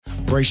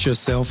Brace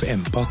yourself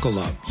and buckle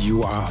up.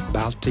 You are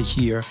about to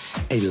hear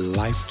a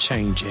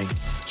life-changing,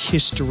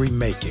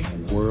 history-making,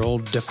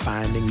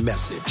 world-defining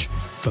message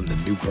from the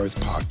New Birth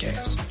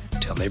Podcast.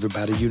 Tell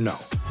everybody you know,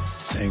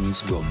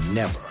 things will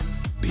never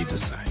be the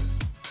same.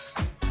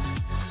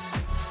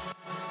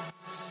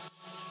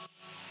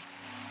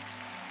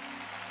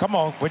 Come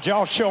on, would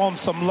y'all show them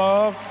some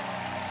love?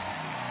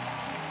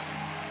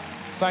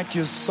 Thank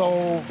you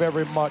so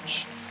very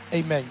much.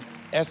 Amen.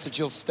 Ask that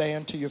you'll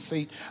stand to your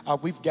feet.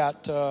 We've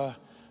got,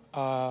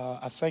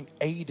 I think,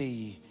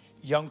 80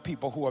 young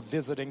people who are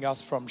visiting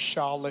us from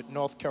Charlotte,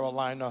 North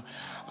Carolina.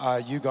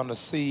 You're going to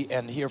see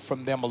and hear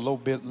from them a little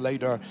bit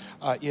later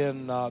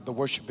in the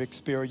worship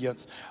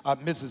experience.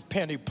 Mrs.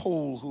 Penny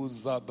Poole,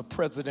 who's the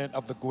president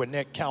of the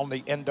Gwinnett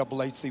County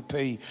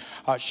NAACP,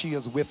 she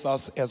is with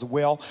us as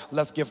well.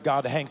 Let's give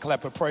God a hand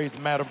clap of praise.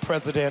 Madam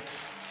President,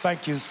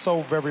 thank you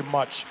so very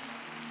much.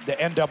 The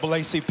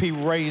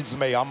NAACP raised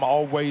me. I'm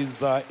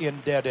always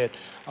indebted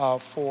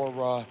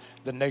for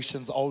the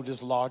nation's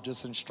oldest,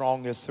 largest, and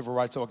strongest civil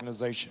rights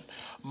organization.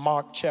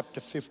 Mark chapter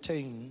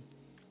 15.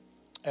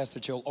 Ask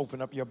that you'll open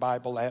up your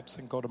Bible apps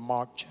and go to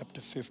Mark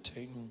chapter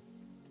 15.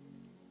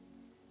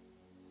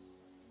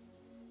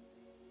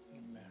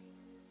 Amen.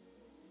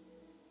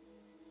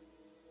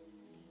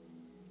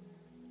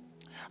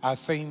 Our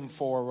theme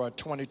for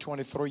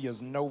 2023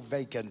 is no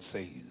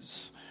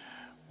vacancies.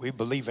 We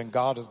believe in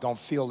God is going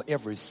to fill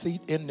every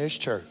seat in this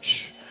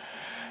church.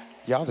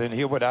 Y'all didn't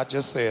hear what I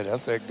just said. I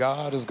said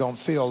God is going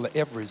to fill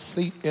every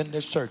seat in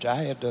this church. I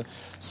had to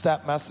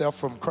stop myself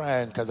from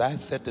crying because I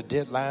had set the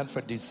deadline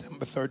for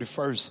December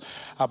 31st.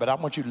 But I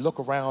want you to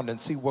look around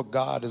and see what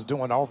God is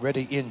doing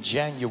already in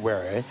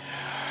January.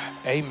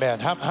 Amen.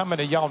 How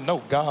many of y'all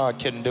know God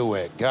can do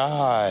it?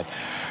 God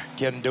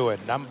can do it.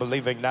 And I'm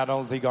believing not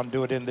only is he going to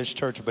do it in this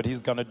church, but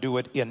he's going to do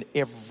it in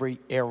every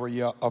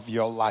area of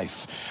your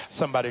life.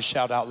 Somebody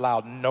shout out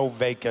loud, no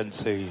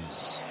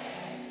vacancies.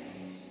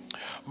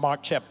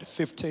 Mark chapter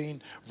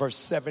 15, verse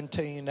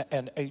 17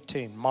 and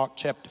 18. Mark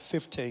chapter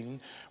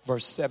 15,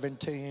 verse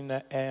 17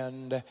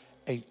 and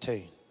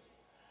 18.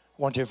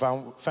 Once you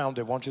found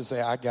it, won't you say,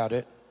 I got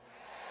it?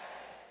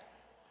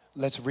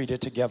 Let's read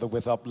it together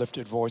with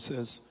uplifted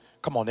voices.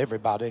 Come on,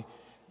 everybody.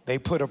 They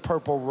put a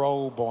purple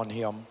robe on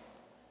him,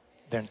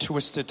 then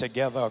twisted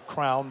together a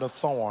crown of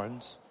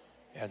thorns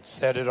and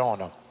set it on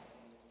him.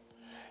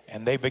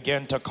 And they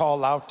began to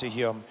call out to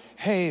him,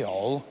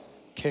 Hail,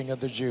 King of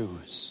the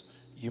Jews.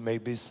 You may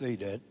be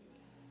seated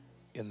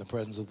in the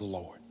presence of the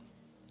Lord.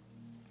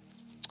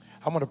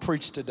 I'm going to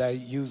preach today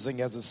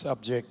using as a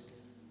subject,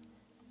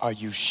 are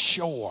you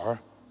sure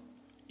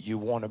you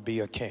want to be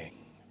a king?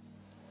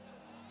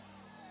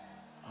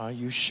 Are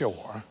you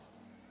sure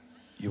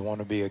you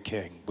want to be a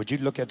king? Would you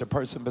look at the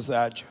person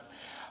beside you?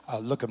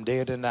 Look them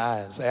dead in the eye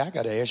and say, I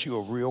got to ask you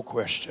a real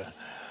question.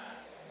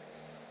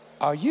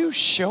 Are you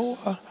sure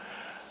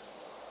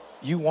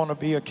you want to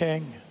be a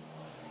king?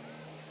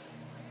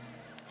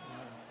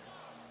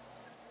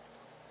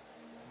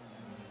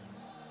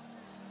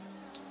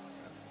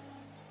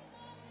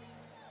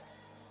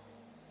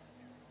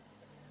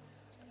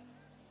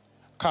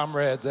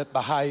 Comrades, at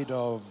the height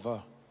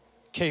of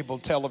cable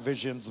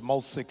television's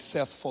most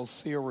successful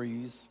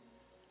series,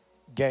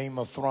 Game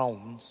of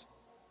Thrones,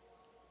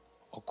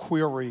 a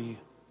query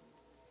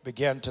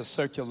began to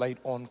circulate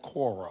on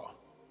Quora.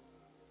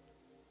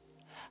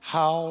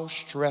 How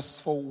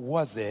stressful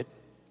was it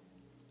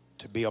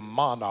to be a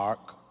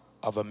monarch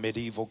of a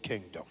medieval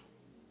kingdom?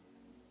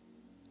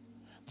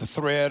 The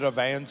thread of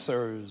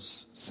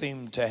answers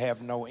seemed to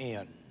have no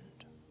end.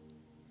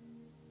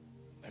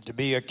 And to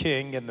be a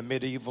king in the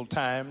medieval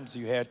times,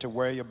 you had to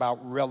worry about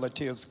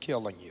relatives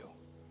killing you.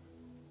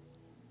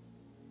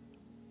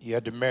 You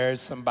had to marry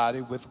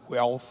somebody with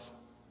wealth,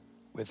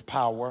 with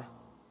power,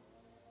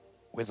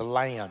 with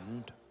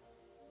land,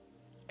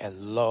 and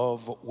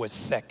love was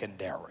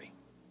secondary.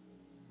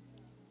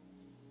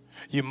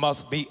 You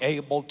must be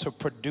able to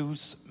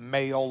produce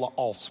male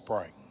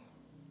offspring.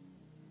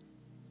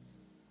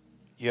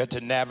 You had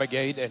to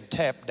navigate and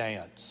tap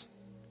dance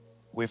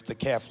with the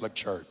Catholic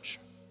Church.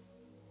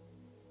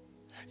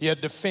 You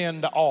had to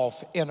fend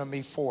off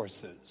enemy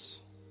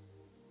forces.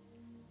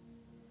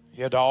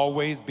 You had to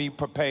always be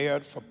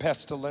prepared for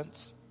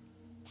pestilence,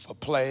 for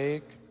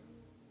plague,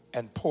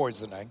 and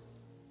poisoning.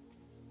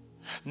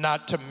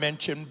 Not to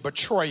mention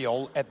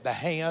betrayal at the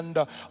hand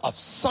of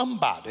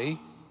somebody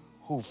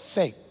who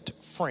faked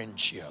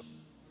friendship.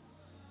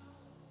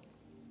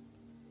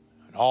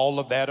 And all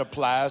of that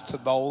applies to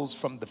those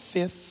from the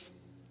 5th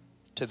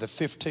to the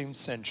 15th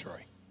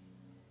century.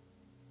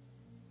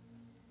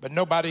 But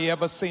nobody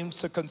ever seems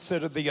to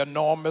consider the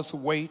enormous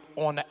weight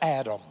on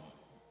Adam,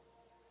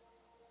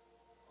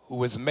 who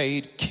was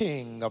made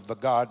king of the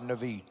Garden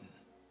of Eden.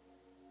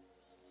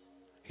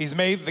 He's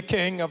made the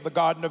king of the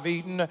Garden of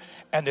Eden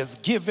and is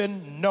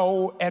given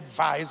no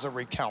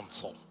advisory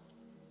council,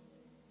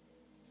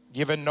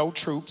 given no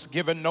troops,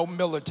 given no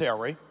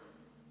military.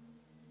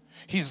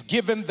 He's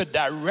given the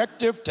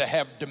directive to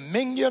have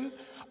dominion,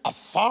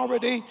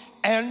 authority,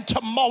 and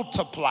to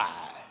multiply.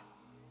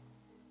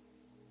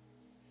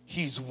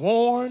 He's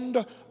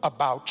warned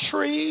about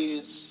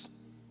trees,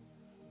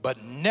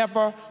 but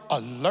never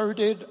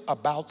alerted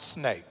about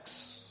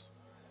snakes.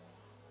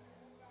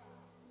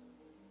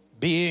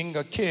 Being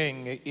a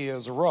king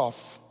is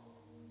rough,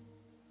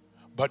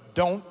 but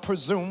don't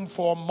presume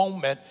for a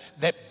moment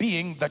that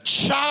being the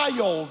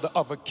child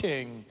of a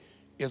king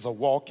is a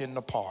walk in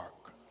the park.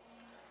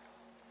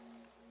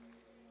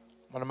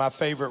 One of my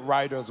favorite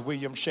writers,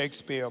 William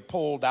Shakespeare,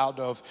 pulled out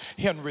of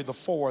Henry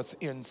IV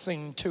in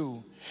Scene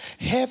 2,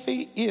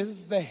 "Heavy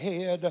is the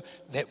head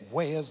that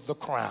wears the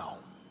crown."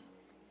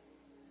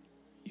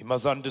 You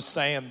must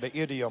understand the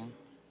idiom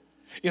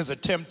is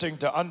attempting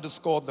to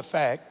underscore the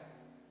fact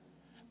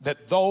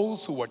that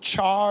those who are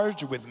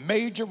charged with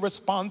major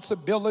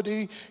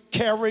responsibility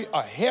carry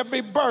a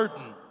heavy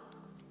burden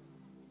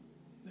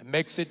that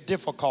makes it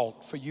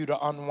difficult for you to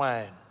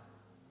unwind,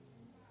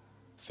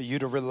 for you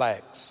to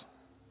relax,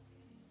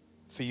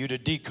 for you to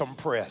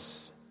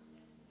decompress,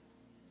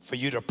 for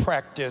you to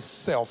practice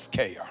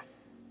self-care.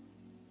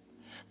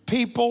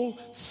 People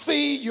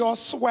see your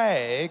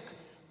swag,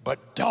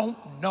 but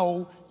don't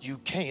know you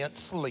can't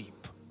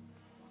sleep.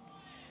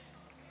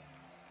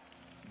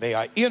 They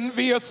are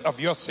envious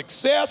of your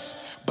success,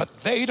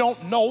 but they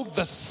don't know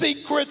the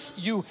secrets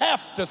you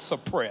have to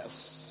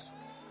suppress.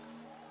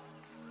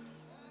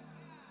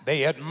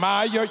 They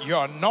admire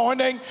your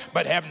anointing,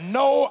 but have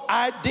no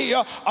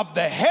idea of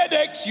the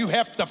headaches you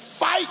have to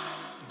fight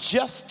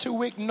just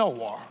to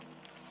ignore.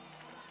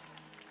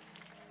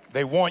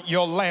 They want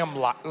your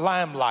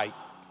limelight,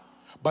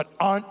 but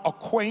aren't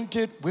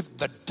acquainted with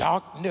the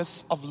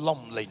darkness of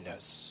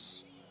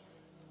loneliness.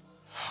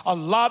 A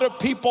lot of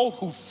people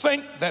who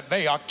think that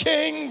they are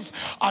kings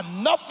are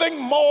nothing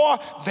more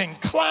than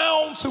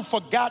clowns who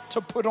forgot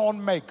to put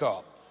on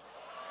makeup.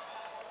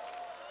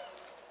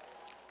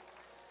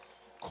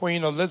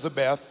 Queen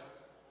Elizabeth,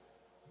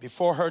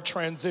 before her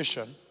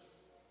transition,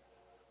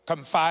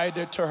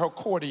 confided to her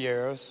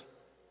courtiers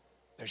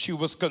that she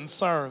was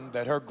concerned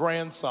that her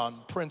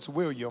grandson, Prince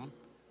William,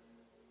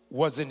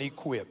 wasn't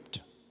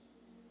equipped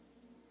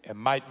and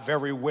might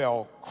very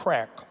well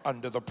crack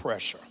under the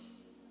pressure.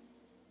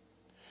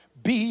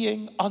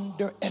 Being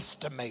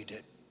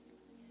underestimated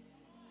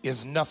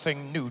is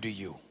nothing new to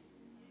you.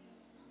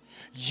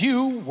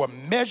 You were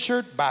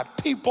measured by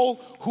people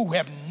who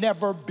have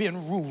never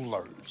been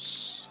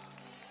rulers.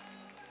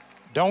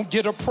 Don't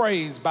get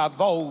appraised by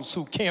those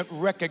who can't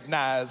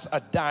recognize a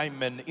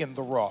diamond in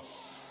the rough.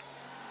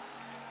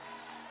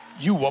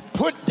 You were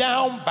put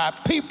down by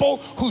people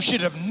who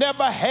should have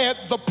never had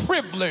the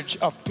privilege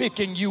of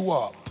picking you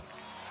up.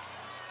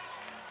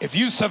 If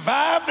you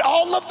survived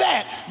all of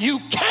that, you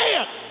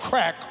can't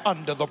crack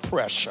under the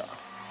pressure.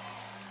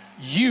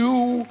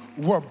 You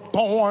were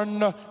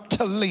born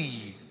to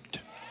lead.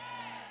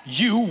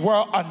 You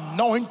were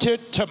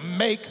anointed to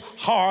make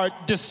hard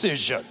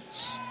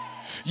decisions.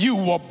 You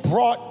were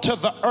brought to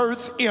the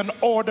earth in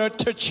order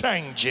to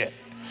change it.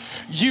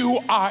 You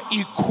are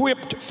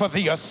equipped for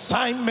the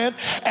assignment,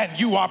 and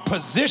you are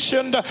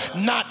positioned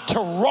not to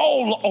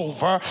roll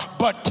over,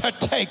 but to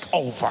take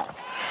over.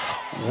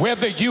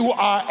 Whether you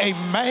are a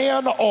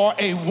man or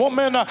a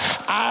woman,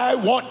 I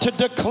want to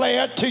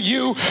declare to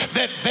you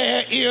that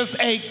there is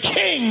a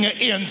king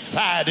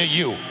inside of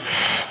you.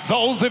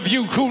 Those of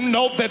you who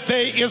know that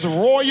there is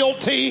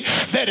royalty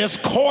that is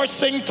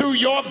coursing through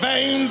your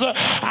veins,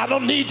 I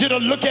don't need you to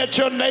look at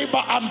your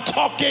neighbor. I'm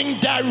talking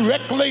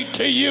directly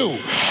to you.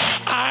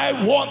 I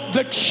want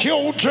the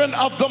children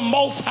of the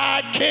Most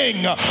High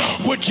King.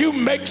 Would you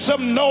make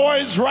some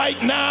noise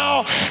right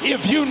now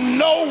if you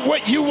know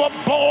what you were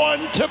born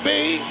to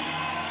be?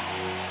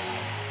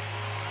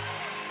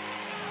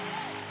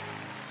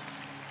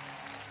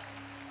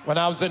 When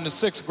I was in the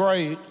 6th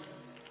grade,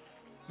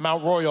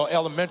 Mount Royal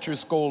Elementary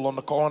School on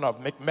the corner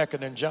of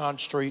McMecken and John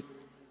Street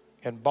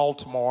in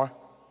Baltimore,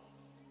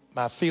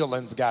 my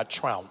feelings got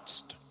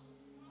trounced.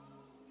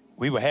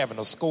 We were having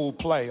a school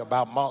play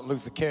about Martin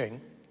Luther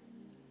King,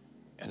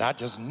 and I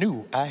just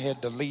knew I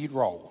had the lead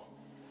role.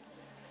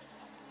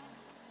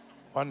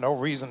 Wasn't no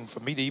reason for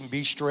me to even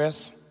be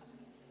stressed.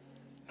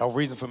 No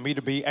reason for me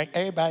to be,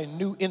 everybody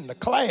knew in the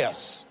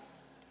class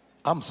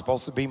I'm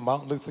supposed to be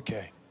Martin Luther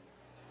King.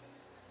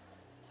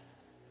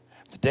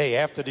 The day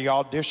after the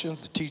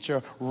auditions, the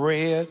teacher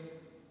read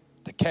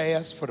the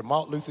cast for the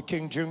Martin Luther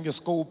King Jr.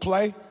 School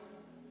play.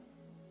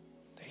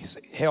 They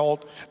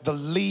held the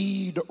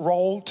lead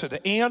role to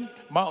the end.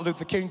 Martin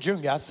Luther King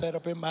Jr., I sat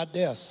up in my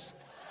desk.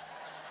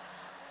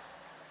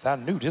 I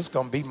knew this was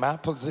going to be my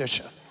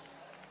position.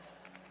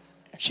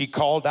 She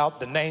called out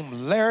the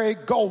name Larry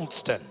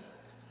Goldston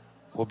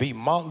will be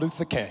Martin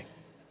Luther King.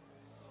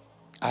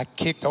 I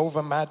kicked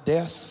over my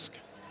desk,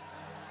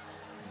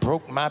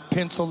 broke my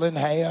pencil in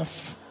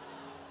half,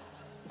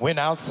 went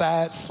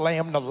outside,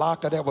 slammed the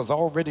locker that was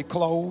already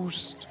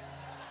closed,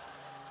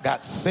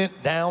 got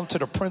sent down to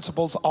the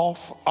principal's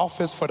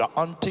office for the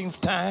umpteenth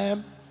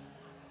time.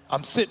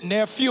 I'm sitting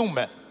there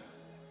fuming.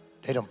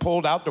 They done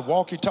pulled out the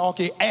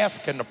walkie-talkie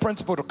asking the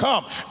principal to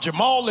come.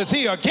 Jamal is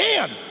here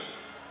again.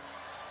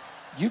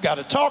 You got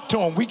to talk to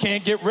him. We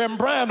can't get Rem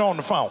Bryant on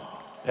the phone.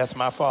 That's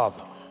my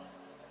father.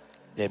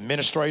 The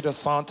administrator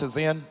saunters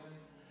in,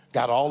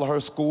 got all of her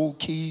school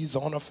keys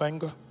on her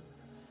finger,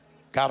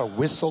 got a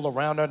whistle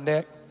around her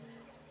neck,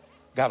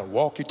 got a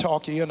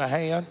walkie-talkie in her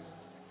hand.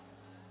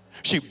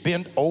 She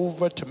bent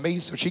over to me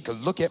so she could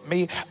look at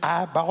me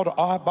eyeball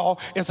to eyeball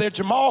and said,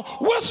 Jamal,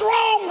 what's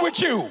wrong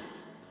with you?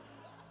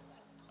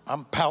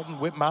 I'm pouting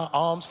with my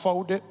arms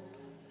folded.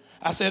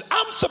 I said,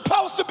 I'm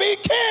supposed to be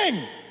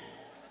king.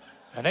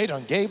 And they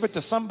done gave it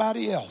to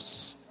somebody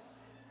else.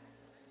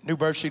 New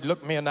Birth, she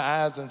looked me in the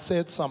eyes and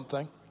said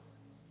something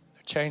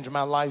that changed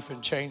my life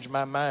and changed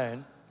my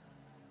mind.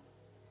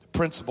 The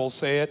principal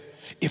said,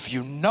 if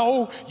you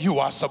know you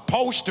are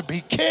supposed to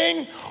be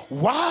king,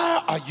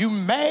 why are you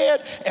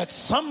mad at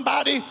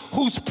somebody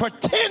who's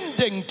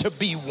pretending to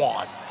be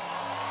one?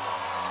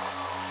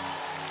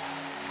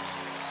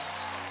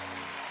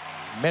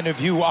 Many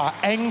of you are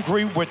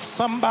angry with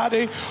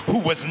somebody who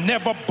was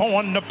never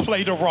born to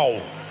play the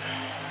role.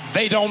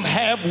 They don't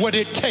have what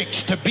it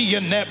takes to be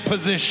in that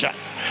position.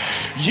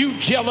 You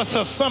jealous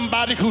of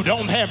somebody who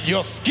don't have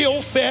your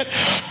skill set,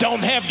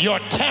 don't have your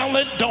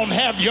talent, don't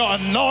have your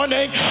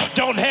anointing,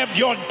 don't have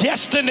your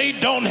destiny,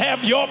 don't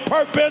have your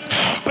purpose.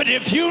 But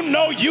if you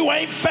know you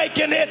ain't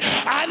faking it,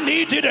 I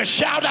need you to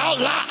shout out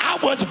loud, I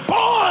was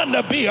born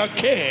to be a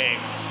king.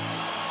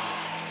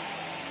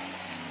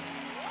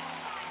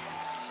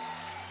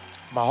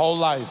 My whole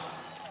life,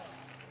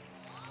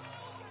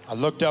 I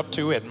looked up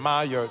to,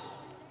 admired,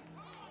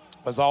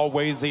 was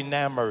always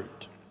enamored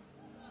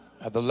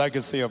of the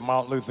legacy of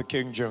Martin Luther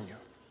King Jr.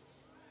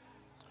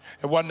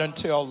 It wasn't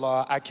until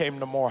I came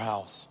to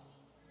Morehouse,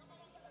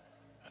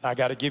 and I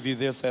got to give you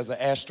this as an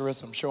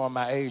asterisk, I'm showing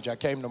my age. I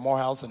came to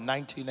Morehouse in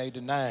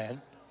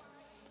 1989.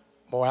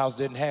 Morehouse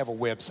didn't have a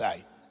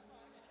website.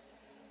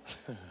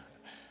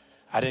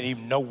 I didn't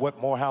even know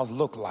what Morehouse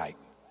looked like.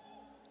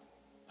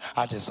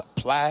 I just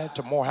applied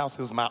to Morehouse.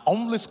 It was my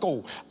only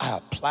school. I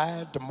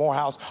applied to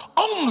Morehouse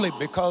only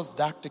because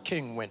Dr.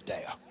 King went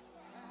there.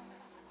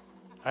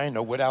 I didn't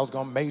know what I was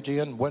going to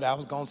major in, what I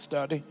was going to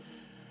study.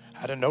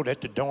 I didn't know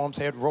that the dorms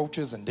had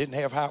roaches and didn't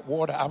have hot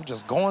water. I was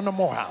just going to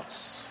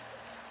Morehouse.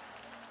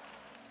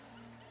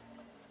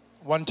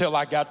 It wasn't until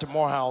I got to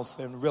Morehouse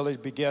and really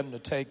began to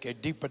take a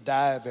deeper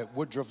dive at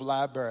Woodruff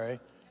Library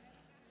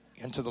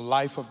into the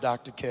life of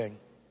Dr. King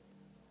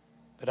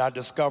that I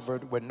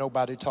discovered what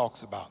nobody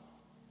talks about.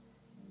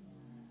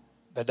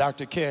 That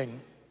Dr. King,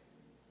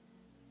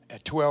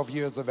 at 12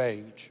 years of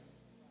age,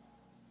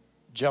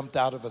 jumped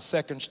out of a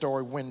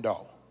second-story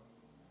window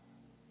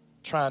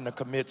trying to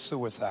commit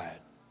suicide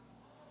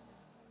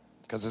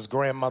because his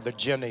grandmother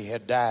Jenny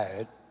had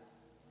died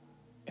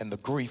and the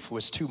grief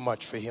was too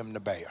much for him to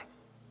bear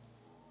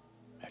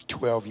at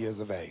 12 years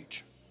of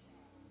age.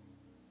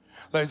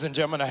 Ladies and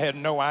gentlemen, I had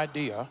no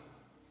idea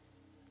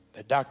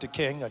that Dr.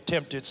 King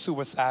attempted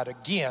suicide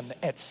again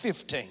at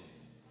 15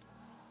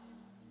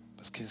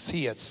 because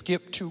he had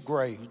skipped 2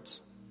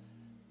 grades,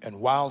 and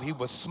while he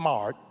was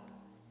smart,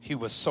 he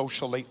was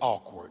socially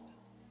awkward.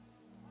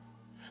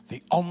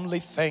 The only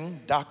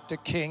thing Dr.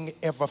 King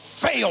ever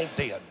failed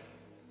in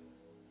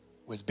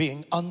was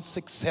being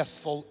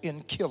unsuccessful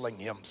in killing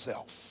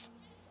himself.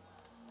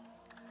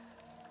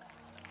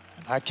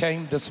 And I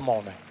came this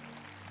morning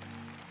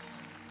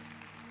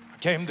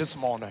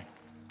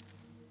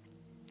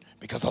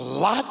because a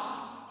lot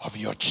of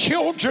your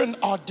children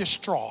are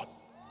distraught.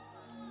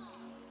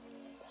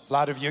 A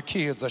lot of your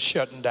kids are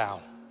shutting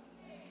down.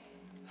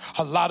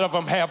 A lot of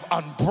them have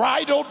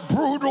unbridled,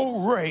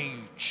 brutal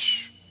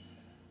rage.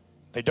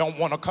 They don't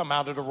want to come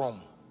out of the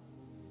room.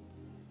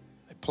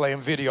 They're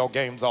playing video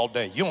games all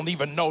day. You don't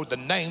even know the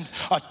names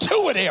of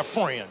 2 of their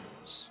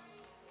friends.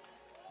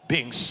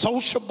 Being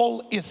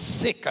sociable is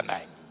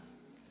sickening.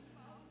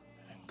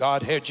 And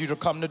God had you to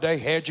come today,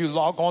 had you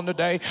log on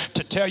today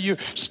to tell you,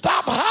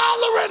 stop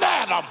hollering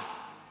at them.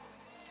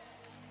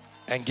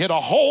 And get a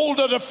hold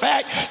of the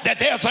fact that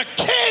there's a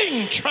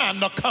king trying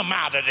to come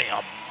out of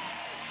them.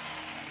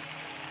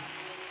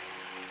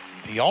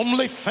 The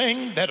only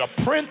thing that a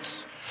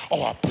prince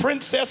or a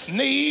princess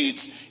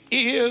needs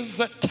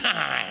is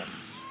time.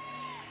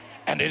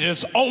 And it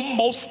is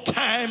almost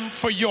time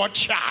for your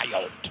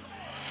child.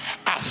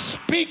 I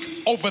speak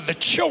over the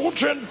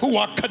children who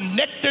are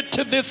connected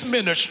to this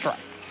ministry.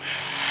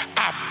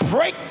 I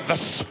break the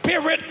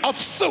spirit of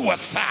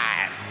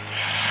suicide.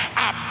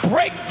 I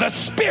break the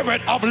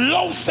spirit of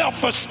low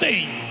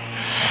self-esteem.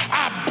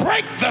 I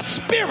break the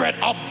spirit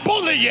of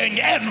bullying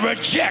and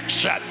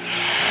rejection.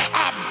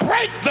 I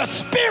break the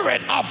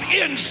spirit of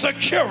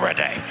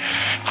insecurity.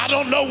 I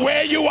don't know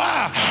where you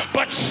are,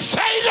 but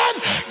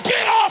Satan,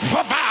 get off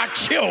of our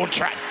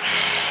children.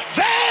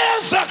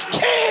 There's a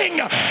king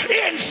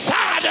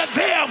inside of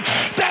them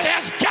that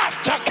has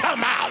got to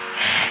come out.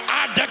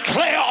 I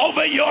declare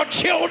over your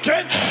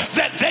children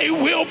that they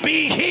will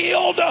be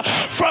healed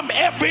from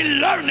every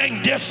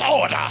learning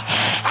disorder.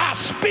 I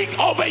speak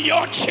over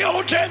your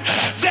children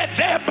that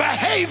their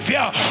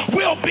behavior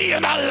will be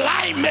in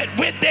alignment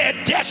with their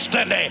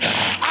destiny.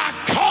 I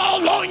call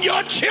call on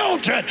your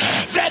children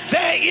that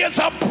there is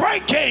a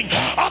breaking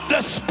of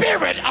the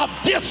spirit of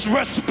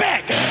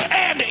disrespect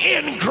and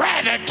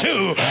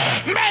ingratitude.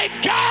 May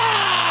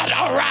God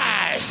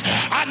arise.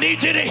 I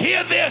need you to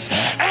hear this.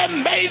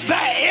 And may the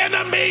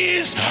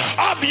enemies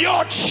of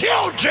your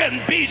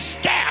children be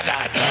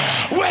scattered.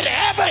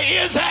 Whatever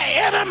is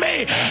an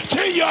enemy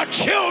to your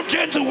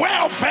children's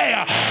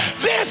welfare,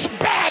 this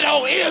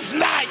battle is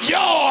not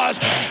yours.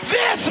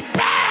 This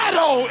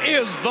battle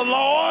is the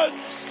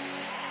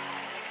Lord's.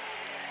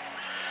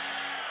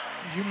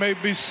 You may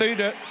be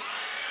seated.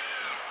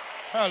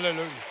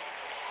 Hallelujah.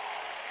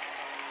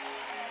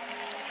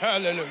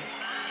 Hallelujah.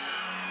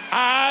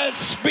 I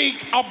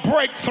speak a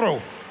breakthrough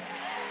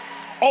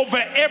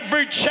over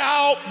every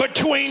child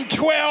between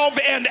 12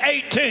 and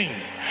 18.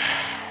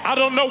 I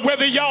don't know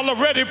whether y'all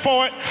are ready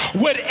for it.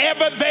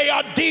 Whatever they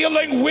are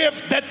dealing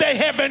with that they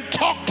haven't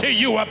talked to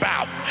you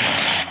about,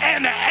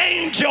 an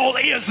angel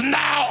is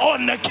now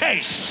on the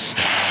case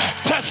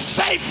to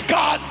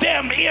safeguard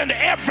them in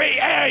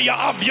every area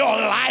of your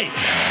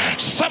life.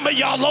 Some of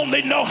y'all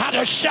only know how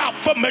to shout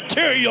for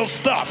material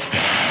stuff,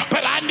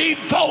 but I need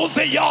those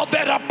of y'all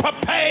that are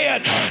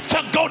prepared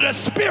to go to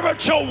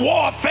spiritual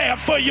warfare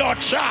for your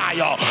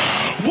child.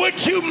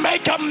 Would you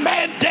make a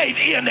mandate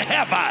in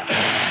heaven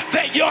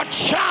that your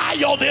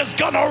child is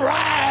going to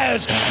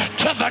rise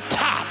to the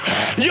top?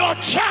 Your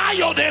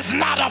child is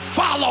not a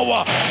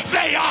follower,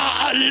 they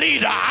are a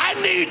leader. I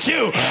need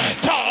you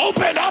to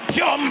open up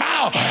your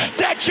mouth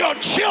that your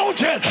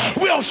children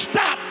will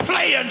stop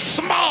playing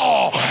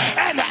small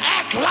and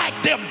act like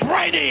the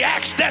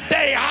brainiacs that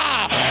they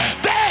are.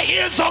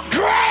 There is a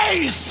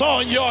grace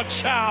on your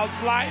child's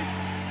life.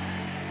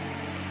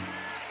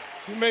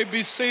 You may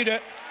be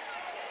seated.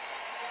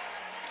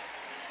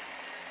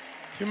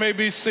 You may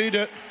be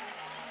seated.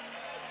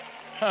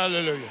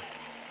 Hallelujah.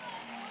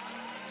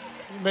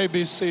 You may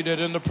be seated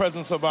in the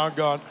presence of our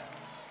God.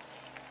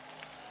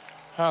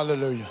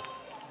 Hallelujah.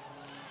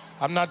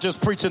 I'm not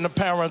just preaching to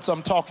parents,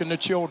 I'm talking to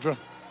children,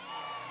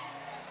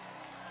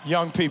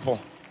 young people,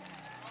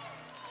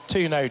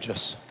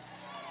 teenagers.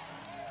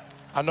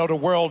 I know the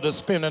world is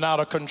spinning out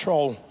of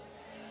control,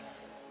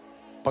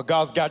 but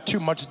God's got too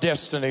much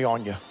destiny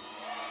on you.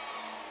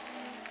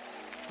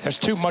 There's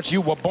too much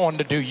you were born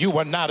to do. You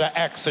were not an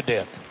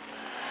accident.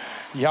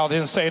 Y'all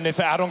didn't say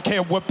anything. I don't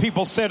care what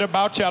people said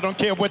about you. I don't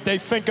care what they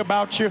think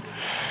about you.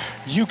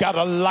 You got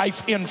a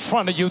life in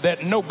front of you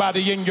that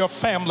nobody in your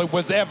family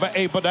was ever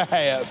able to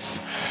have.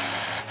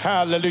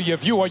 Hallelujah.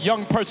 If you're a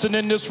young person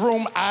in this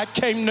room, I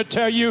came to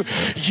tell you,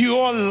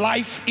 your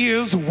life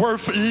is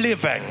worth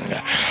living.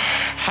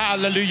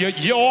 Hallelujah.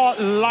 Your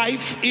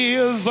life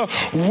is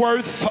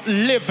worth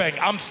living.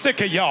 I'm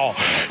sick of y'all.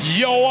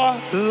 Your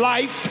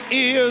life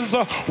is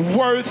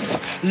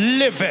worth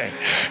living.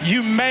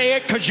 You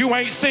mad because you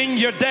ain't seen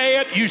your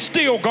dad? You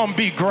still gonna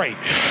be great.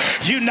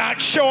 You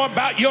not sure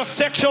about your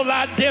sexual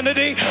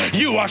identity?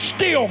 You are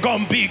still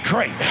gonna be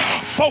great.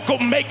 Folk will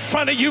make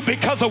fun of you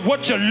because of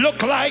what you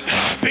look like,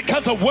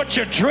 because of what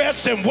you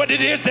dress and what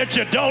it is that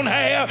you don't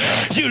have.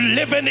 You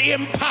living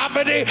in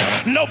poverty.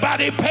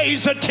 Nobody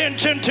pays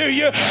attention to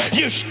you.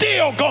 You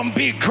still gonna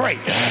be great.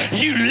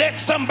 You let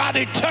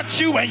somebody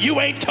touch you and you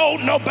ain't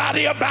told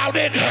nobody about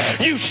it.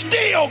 You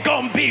still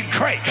gonna be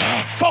great.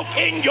 Folk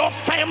in your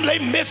family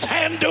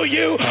mishandle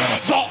you.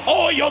 The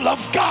oil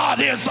of God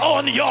is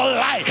on your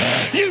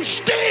life. You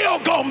still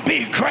gonna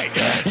be great.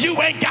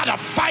 You ain't gotta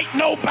fight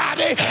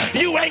nobody.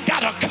 You ain't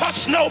gotta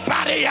cuss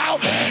nobody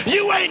out.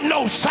 You ain't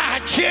no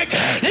side chick.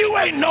 You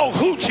ain't no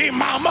hoochie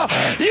mama.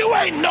 You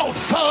ain't no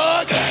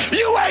thug.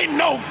 You ain't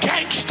no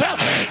gangster.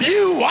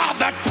 You are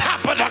the top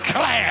of the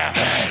class.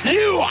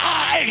 You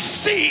are a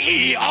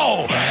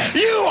CEO.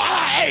 You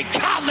are a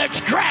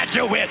college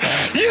graduate.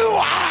 You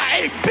are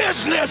a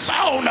business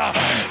owner.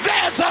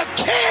 There's a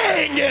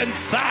king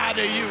inside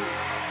of you.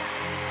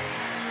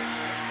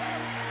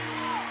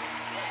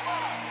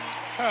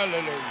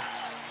 Hallelujah.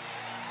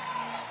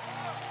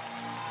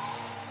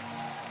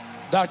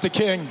 Dr.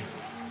 King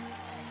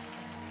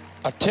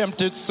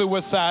attempted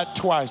suicide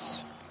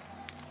twice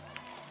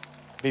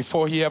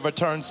before he ever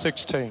turned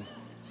 16.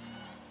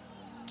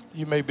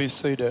 You may be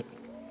seated.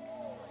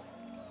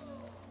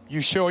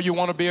 You sure you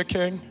want to be a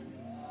king?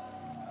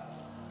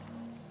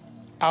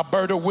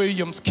 Alberta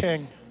Williams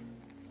King.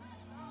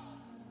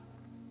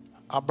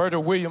 Alberta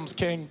Williams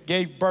King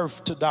gave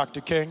birth to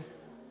Dr. King.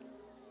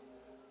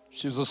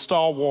 She was a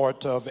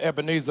stalwart of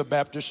Ebenezer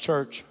Baptist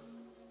Church.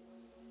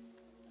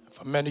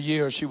 For many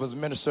years, she was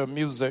minister of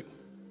music,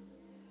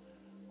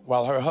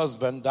 while her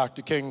husband,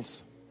 Dr.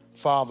 King's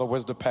father,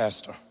 was the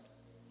pastor.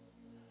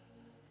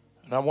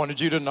 And I wanted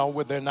you to know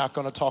what they're not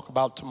going to talk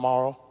about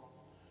tomorrow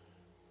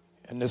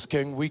in this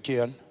King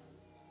weekend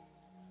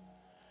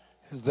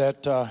is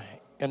that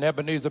in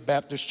Ebenezer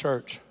Baptist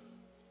Church,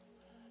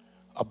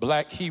 a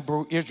black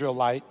Hebrew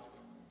Israelite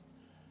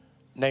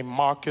named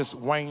Marcus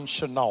Wayne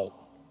Chenault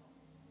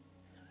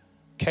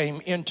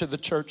came into the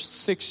church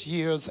 6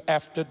 years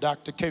after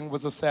Dr. King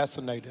was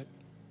assassinated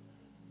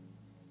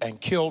and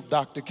killed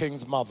Dr.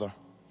 King's mother.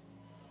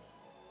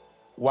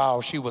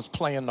 while she was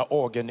playing the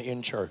organ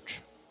in church.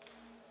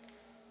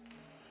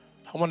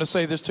 I want to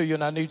say this to you,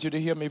 and I need you to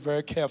hear me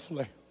very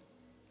carefully.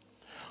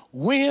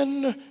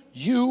 When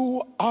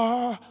you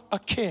are a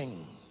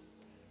king,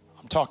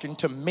 I'm talking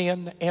to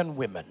men and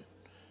women.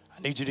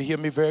 I need you to hear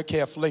me very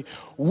carefully.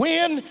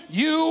 When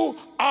you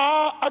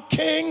are a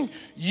king,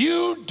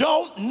 you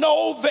don't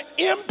know the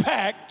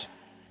impact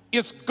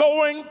it's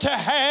going to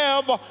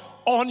have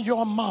on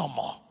your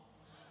mama.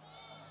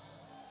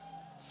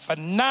 For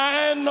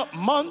 9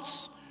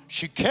 months,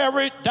 she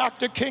carried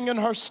Dr. King in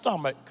her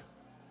stomach.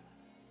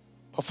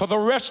 But for the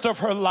rest of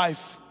her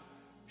life,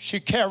 she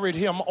carried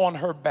him on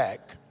her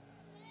back.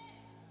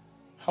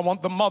 I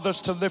want the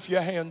mothers to lift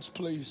your hands,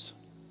 please.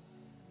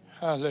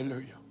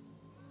 Hallelujah.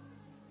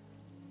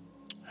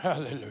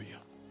 Hallelujah.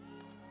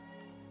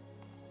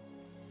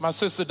 My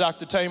sister,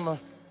 Dr. Tamer,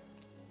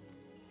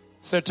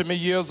 said to me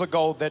years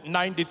ago that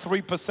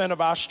 93%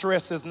 of our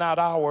stress is not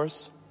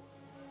ours.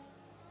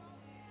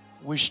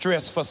 We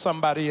stress for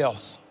somebody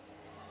else.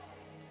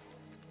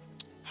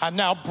 I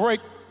now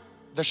break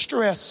the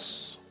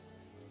stress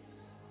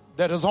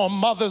that is on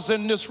mothers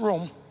in this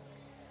room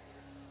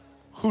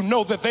who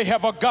know that they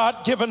have a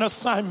God-given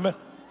assignment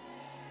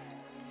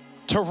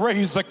to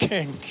raise a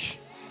king.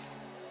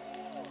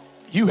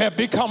 You have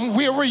become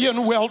weary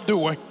in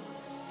well-doing.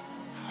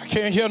 I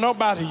can't hear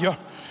nobody.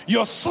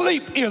 Your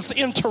sleep is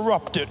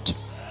interrupted.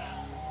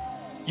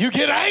 You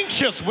get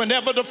anxious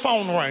whenever the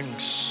phone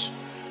rings.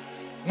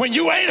 When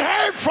you ain't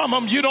heard from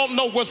them, you don't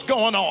know what's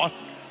going on.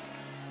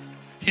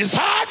 It's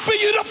hard for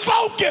you to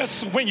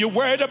focus when you're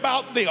worried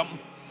about them.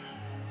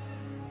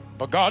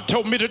 But God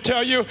told me to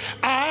tell you,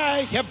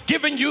 I have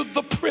given you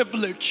the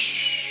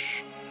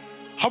privilege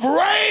of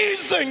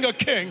raising a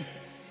king.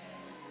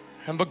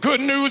 And the good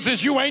news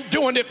is you ain't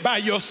doing it by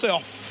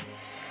yourself.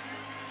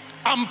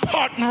 I'm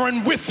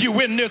partnering with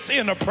you in this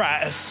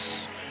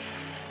enterprise.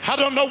 I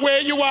don't know where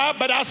you are,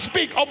 but I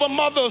speak over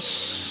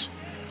mothers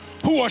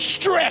who are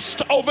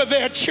stressed over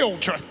their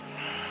children,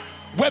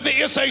 whether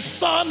it's a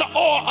son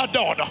or a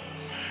daughter.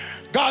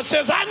 God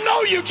says, I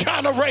know you're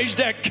trying to raise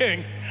that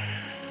king,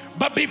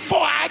 but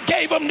before I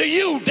gave them to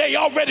you, they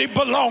already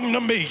belong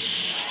to me.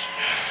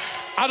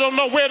 I don't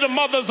know where the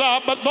mothers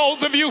are, but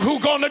those of you who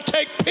are going to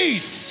take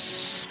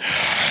peace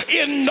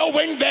in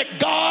knowing that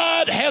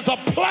God has a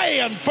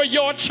plan for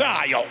your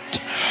child,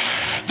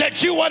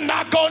 that you are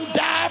not going to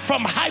die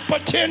from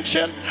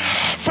hypertension,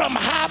 from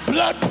high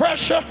blood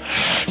pressure.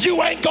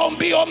 You ain't going to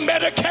be on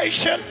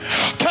medication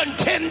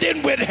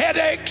contending with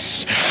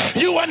headaches.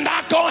 You are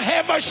not going to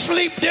have a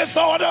sleep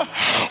disorder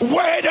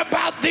worried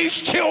about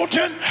these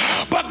children.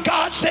 But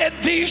God said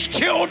these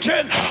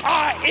children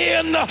are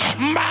in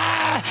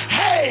my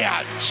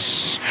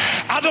hands.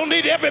 I don't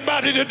need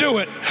everybody to do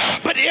it.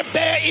 But if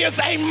there is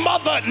a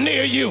mother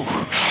near you,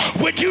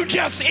 would you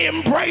just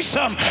embrace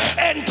them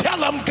and tell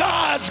them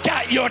God's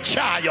got your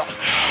child?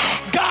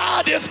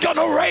 God is going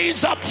to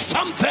raise up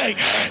something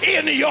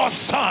in your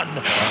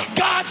son.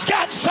 God's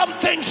got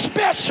something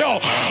special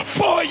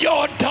for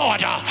your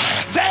daughter.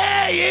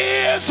 There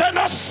is an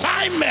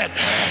assignment.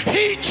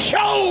 He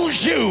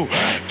chose you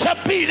to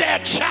be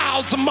that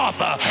child's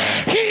mother.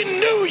 He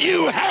knew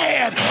you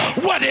had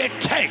what it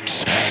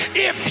takes.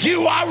 If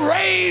you are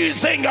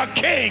raising a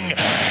king,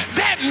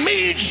 that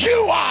means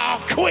you are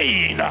a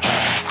queen.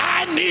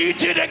 I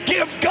need you to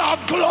give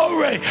God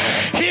glory.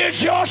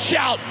 Here's your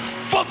shout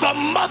for the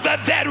mother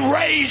that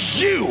raised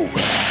you.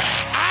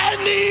 I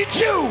need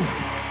you.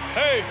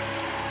 Hey,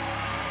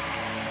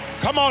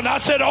 come on. I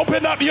said,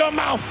 open up your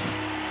mouth.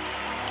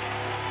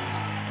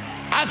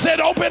 I said,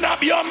 open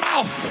up your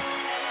mouth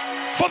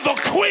for the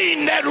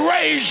queen that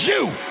raised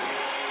you.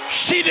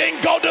 She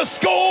didn't go to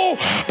school,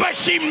 but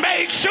she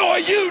made sure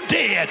you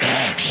did.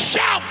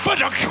 Shout for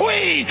the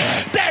queen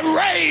that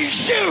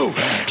raised you.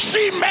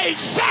 She made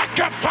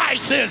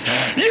sacrifices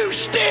you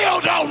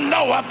still don't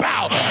know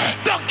about.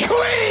 The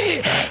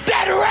queen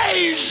that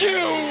raised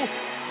you.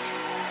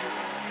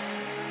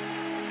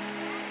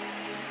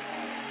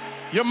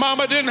 Your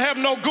mama didn't have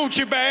no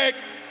Gucci bag.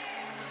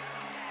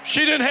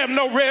 She didn't have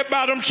no red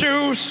bottom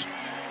shoes.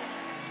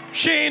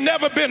 She ain't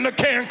never been to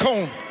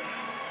Cancun.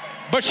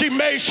 But she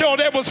made sure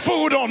there was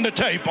food on the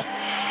table.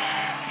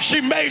 She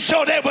made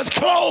sure there was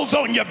clothes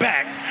on your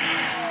back.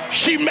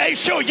 She made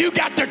sure you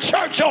got to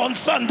church on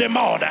Sunday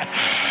morning.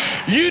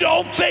 You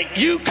don't think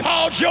you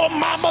caused your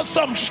mama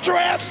some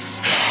stress?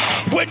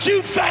 Would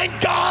you thank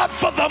God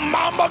for the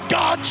mama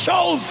God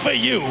chose for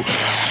you?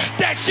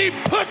 That she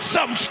put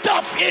some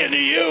stuff in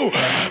you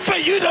for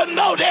you to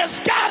know there's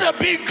got to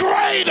be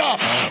greater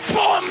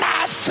for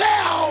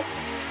myself.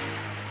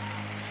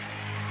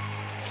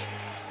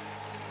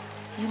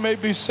 You may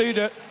be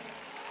seated.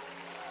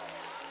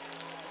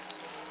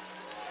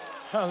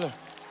 Hallelujah.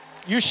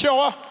 You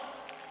sure?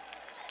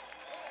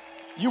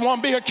 You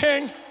want to be a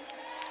king?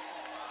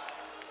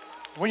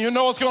 When you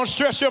know it's going to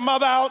stress your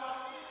mother out?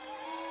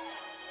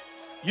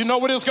 You know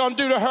what it's going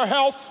to do to her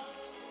health?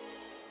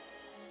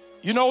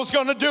 You know what it's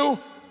going to do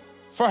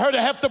for her to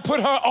have to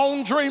put her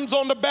own dreams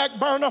on the back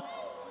burner?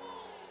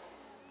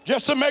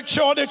 Just to make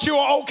sure that you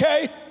are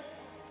okay?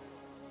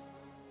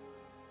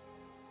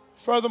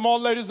 Furthermore,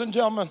 ladies and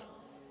gentlemen,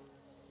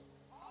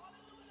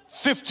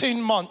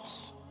 15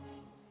 months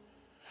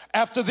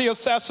after the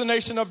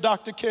assassination of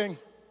Dr. King,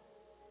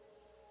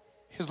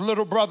 his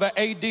little brother,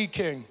 A.D.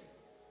 King,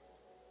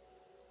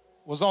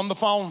 was on the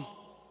phone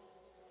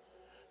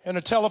in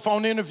a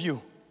telephone interview.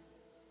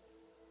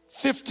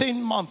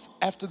 15 months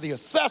after the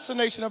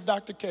assassination of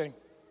Dr. King,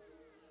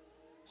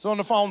 he's on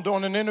the phone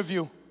doing an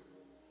interview.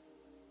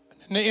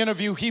 In the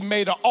interview, he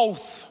made an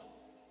oath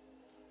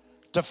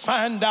to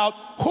find out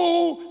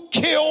who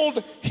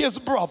killed his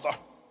brother.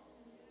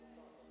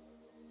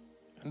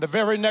 And the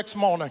very next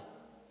morning,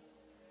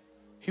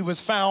 he was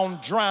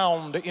found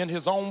drowned in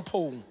his own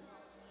pool,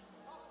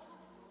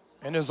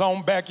 in his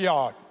own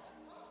backyard,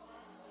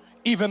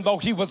 even though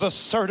he was a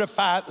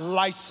certified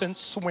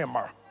licensed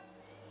swimmer.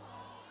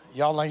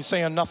 Y'all ain't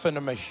saying nothing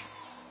to me.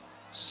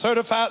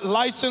 Certified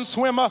licensed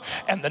swimmer,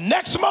 and the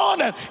next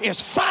morning is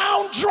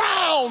found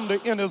drowned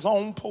in his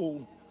own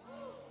pool.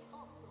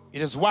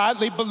 It is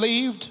widely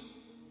believed,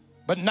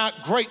 but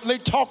not greatly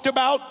talked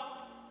about,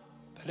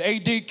 that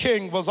A.D.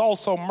 King was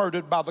also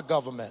murdered by the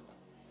government.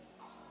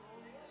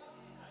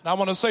 And I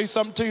want to say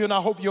something to you, and I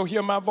hope you'll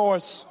hear my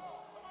voice.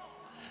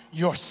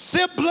 Your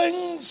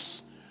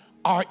siblings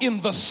are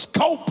in the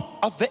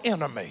scope of the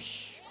enemy.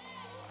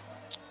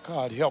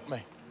 God help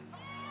me.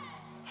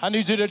 I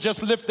need you to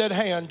just lift that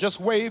hand, just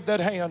wave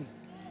that hand.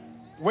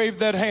 Wave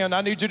that hand.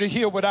 I need you to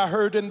hear what I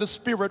heard in the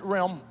spirit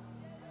realm.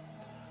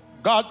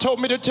 God told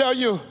me to tell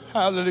you,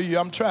 hallelujah,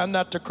 I'm trying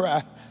not to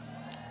cry.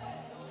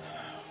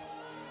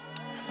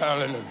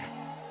 Hallelujah.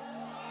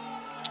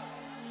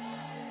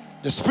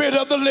 The Spirit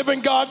of the living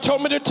God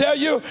told me to tell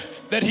you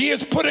that he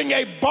is putting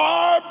a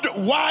barbed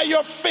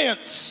wire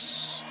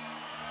fence.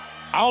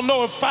 I don't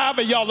know if 5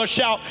 of y'all will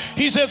shout.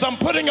 He says, I'm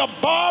putting a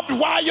barbed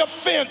wire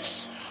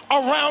fence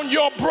around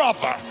your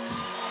brother.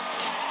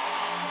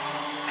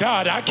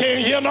 God, I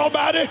can't hear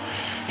nobody.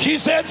 He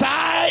says,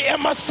 I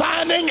am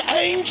assigning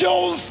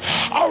angels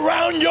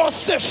around your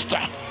sister,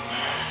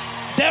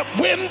 that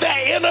when the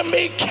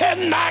enemy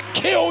cannot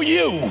kill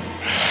you,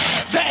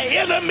 the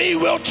enemy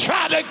will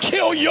try to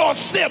kill your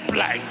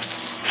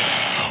siblings.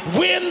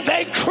 When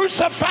they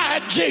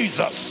crucified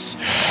Jesus,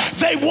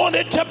 they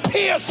wanted to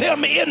pierce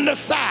him in the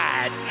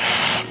side,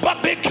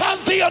 but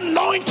because the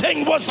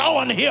anointing was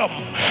on him,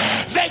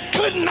 they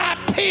could not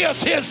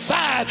pierce his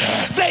side.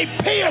 They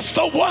pierced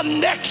the one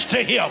next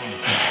to him.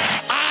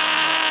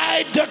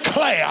 I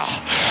declare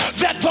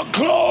that the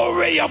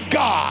glory of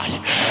God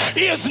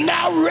is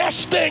now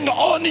resting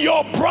on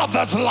your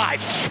brother's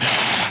life.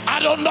 I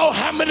don't know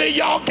how many of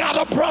y'all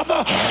got a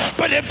brother,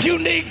 but if you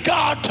need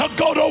God to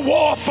go to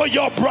war for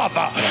your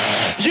brother,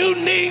 you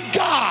need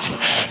God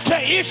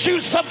to issue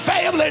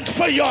surveillance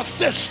for your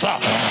sister.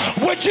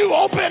 Would you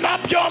open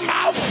up your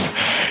mouth?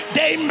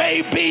 They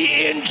may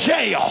be in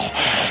jail.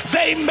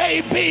 They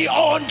may be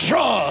on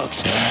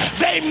drugs.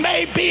 They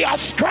may be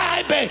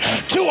ascribing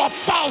to a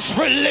false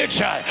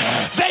religion.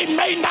 They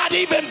may not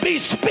even be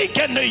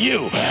speaking to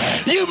you.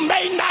 You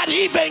may not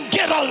even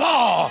get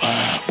along.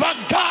 But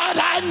God,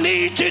 I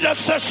need you to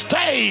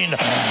sustain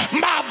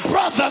my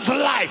brother's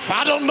life.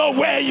 I don't know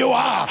where you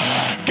are.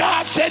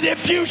 God said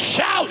if you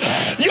shout,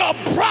 your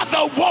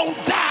brother won't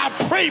die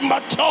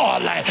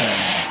prematurely.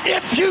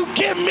 If you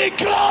give me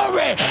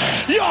glory,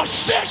 your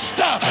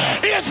sister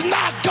is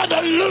not going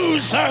to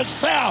lose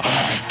herself,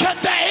 because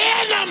the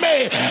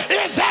enemy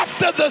is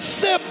after the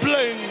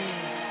siblings.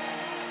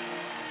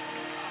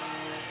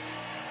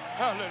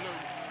 Hallelujah.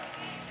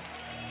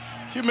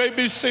 You may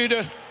be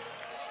seated.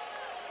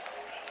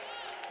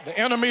 The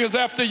enemy is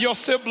after your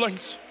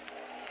siblings.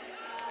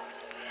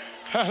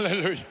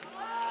 Hallelujah.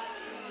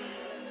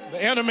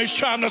 The enemy's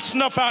trying to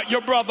snuff out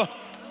your brother.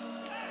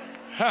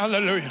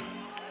 Hallelujah.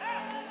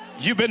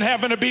 You've been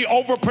having to be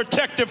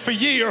overprotective for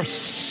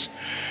years.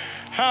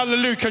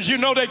 Hallelujah. Because you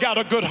know they got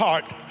a good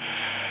heart.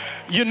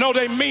 You know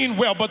they mean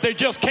well, but they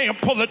just can't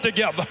pull it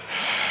together.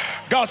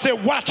 God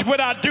said, watch what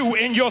I do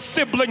in your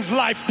sibling's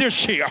life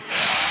this year.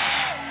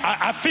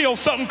 I feel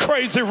something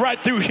crazy right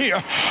through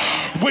here.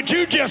 Would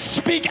you just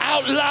speak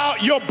out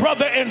loud your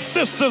brother and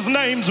sister's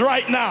names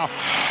right now?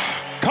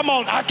 Come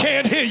on, I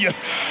can't hear you.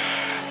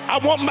 I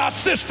want my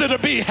sister to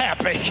be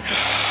happy.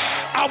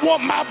 I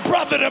want my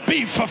brother to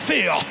be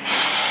fulfilled.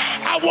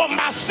 I want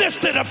my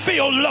sister to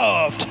feel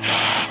loved.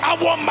 I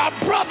want my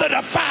brother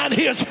to find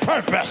his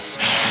purpose.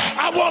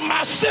 I want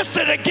my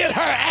sister to get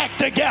her act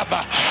together.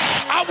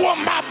 I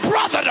want my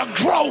brother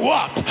to grow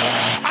up.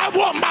 I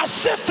want my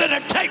sister to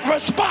take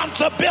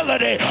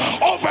responsibility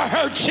over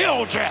her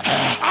children.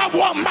 I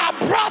want my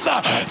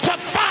brother to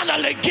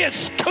finally get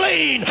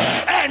clean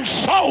and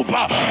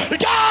sober.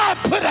 God,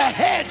 put a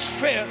hedge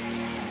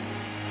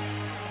fence,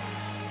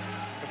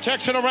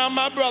 protection around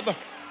my brother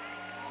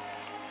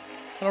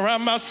and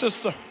around my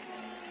sister.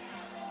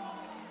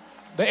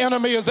 The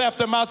enemy is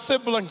after my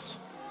siblings,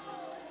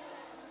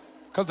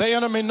 because the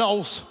enemy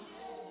knows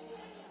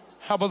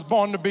I was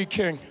born to be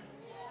king.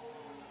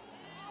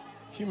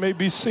 You may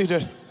be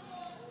seated.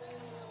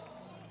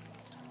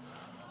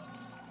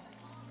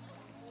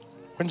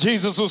 When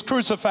Jesus was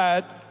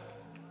crucified,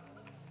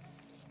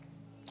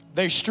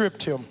 They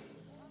stripped him.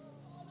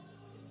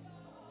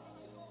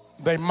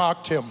 They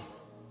mocked him.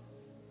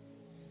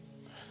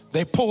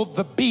 They pulled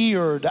the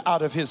beard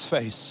out of his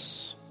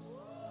face.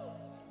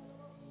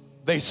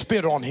 They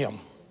spit on him.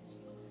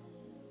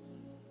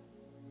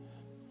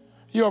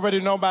 You already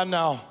know by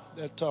now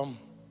that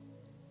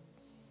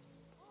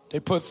they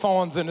put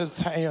thorns in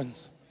his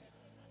hands,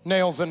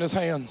 nails in his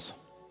hands,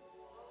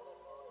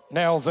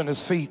 nails in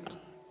his feet.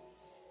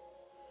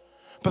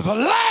 But the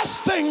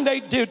last thing they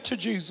did to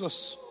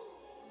Jesus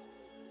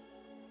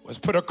was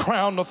put a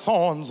crown of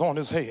thorns on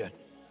his head.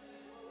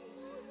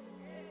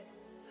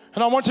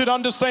 And I want you to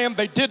understand,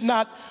 they did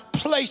not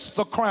place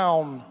the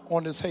crown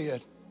on his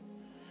head.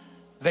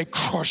 They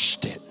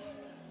crushed it.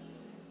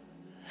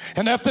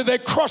 And after they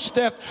crushed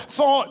that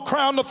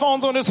crown of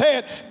thorns on his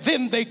head,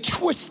 then they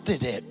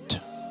twisted it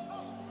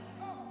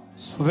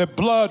so that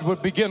blood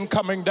would begin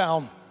coming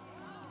down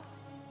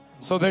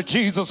so that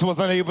Jesus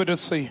wasn't able to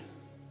see.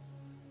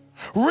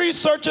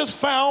 Researchers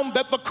found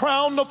that the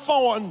crown of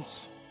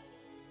thorns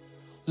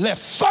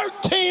left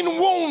 13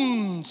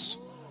 wounds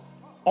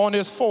on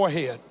his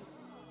forehead.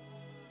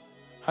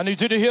 I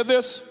need you to hear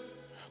this.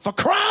 The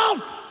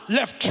crown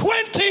left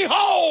 20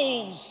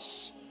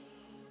 holes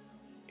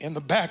in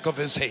the back of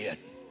his head.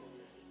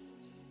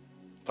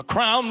 The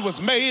crown was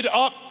made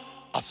up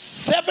of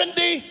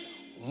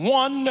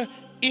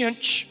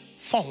 71-inch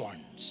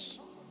thorns.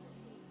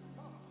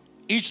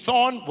 Each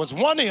thorn was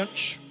 1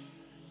 inch,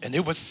 and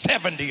it was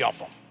 70 of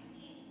them.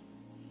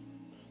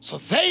 So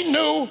they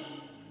knew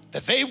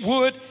that they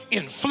would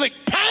inflict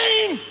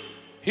pain,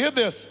 hear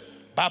this,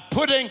 by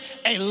putting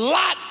a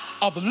lot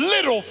of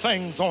little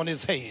things on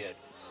his head.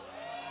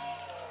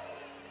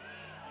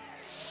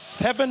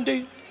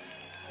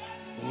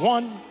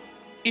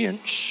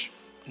 71-inch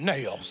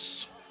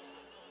nails.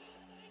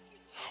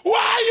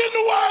 Why in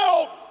the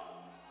world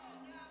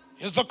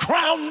is the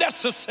crown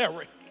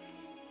necessary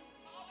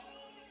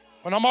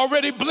when I'm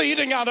already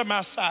bleeding out of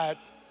my side?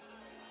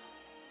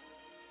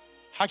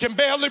 I can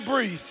barely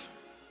breathe.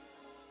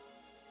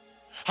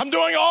 I'm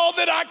doing all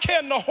that I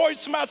can to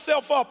hoist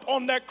myself up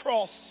on that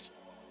cross.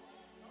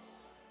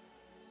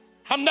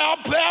 I'm now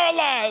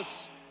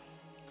paralyzed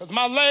because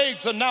my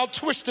legs are now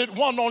twisted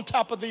one on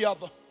top of the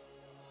other.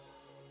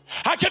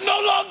 I can no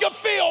longer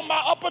feel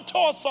my upper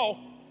torso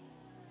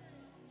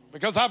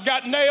because I've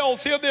got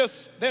nails, hear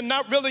this, they're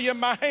not really in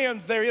my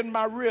hands, they're in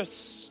my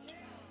wrist,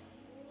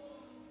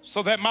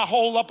 so that my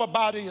whole upper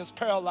body is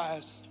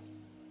paralyzed.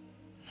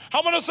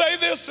 I want to say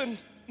this, and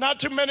not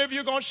too many of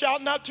you are going to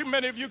shout, not too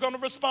many of you are going to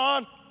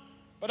respond,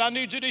 but I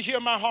need you to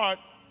hear my heart,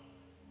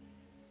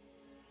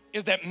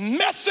 is that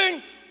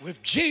messing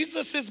with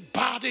Jesus'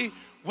 body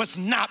was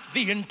not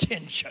the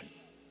intention.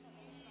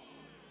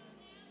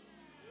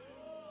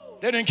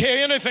 They didn't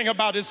care anything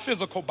about his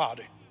physical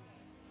body.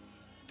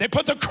 They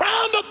put the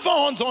crown of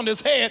thorns on his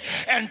head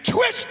and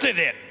twisted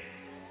it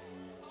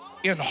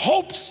in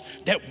hopes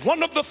that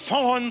one of the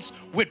thorns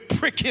would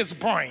prick his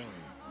brain.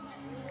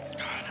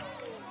 God.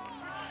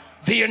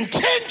 The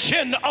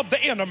intention of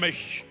the enemy,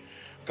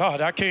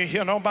 God, I can't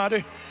hear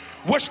nobody,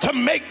 was to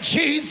make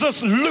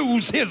Jesus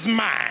lose his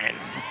mind.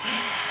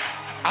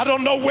 I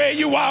don't know where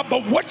you are,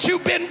 but what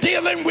you've been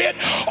dealing with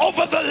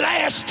over the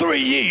last 3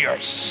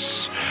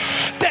 years,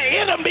 the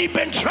enemy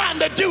been trying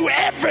to do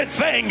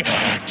everything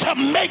to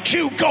make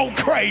you go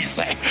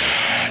crazy.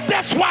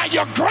 That's why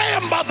your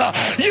grandmother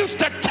used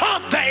to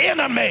taunt the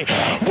enemy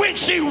when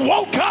she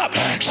woke up.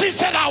 She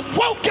said, I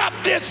woke up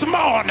this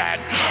morning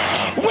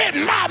with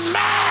my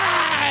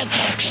mind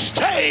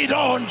stayed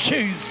on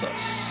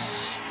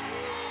Jesus.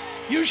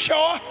 You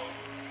sure?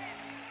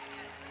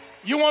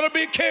 You want to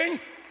be king?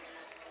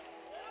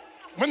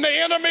 When the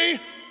enemy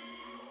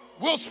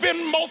will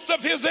spend most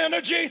of his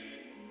energy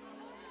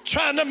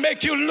trying to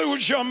make you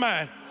lose your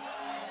mind.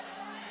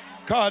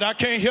 God, I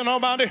can't hear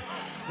nobody.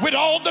 With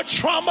all the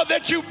trauma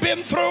that you've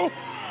been through,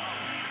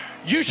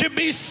 you should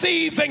be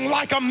seething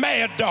like a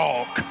mad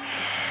dog.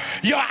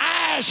 Your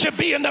eyes should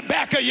be in the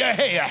back of your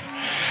head.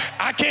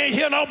 I can't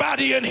hear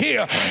nobody in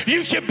here.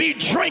 You should be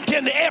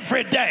drinking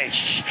every day.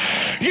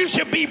 You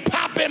should be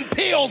popping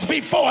pills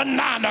before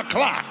 9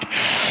 o'clock.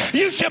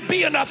 You should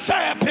be in a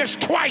therapist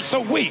twice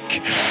a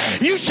week.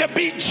 You should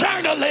be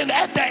journaling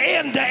at the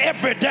end of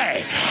every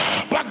day.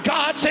 But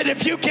God said,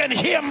 if you can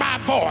hear my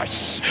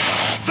voice,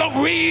 the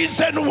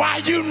reason why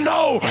you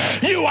know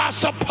you are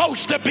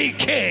supposed to be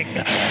king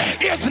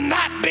is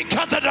not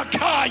because of the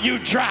car you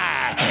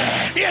drive.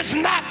 It's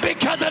not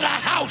because of the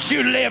house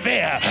you live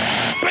in.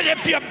 But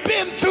if you've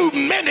been through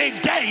many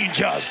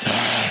dangers,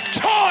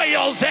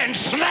 toils, and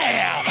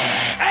snare,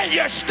 and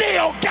you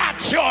still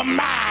got your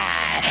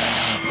mind,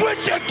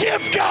 would you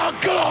give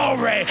God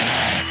glory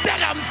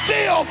that I'm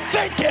still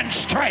thinking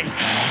straight?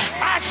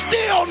 I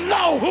still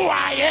know who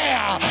I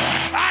am.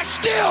 I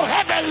still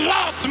haven't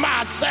lost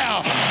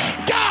myself.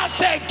 God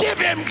said, give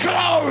him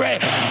glory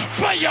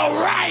for your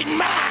right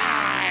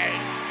mind.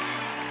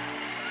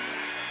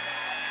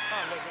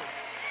 Hallelujah.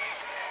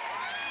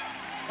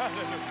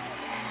 Hallelujah.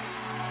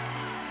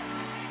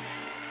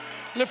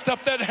 Lift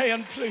up that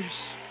hand,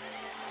 please.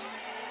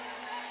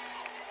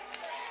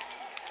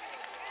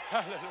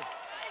 Hallelujah.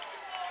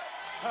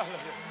 Hallelujah.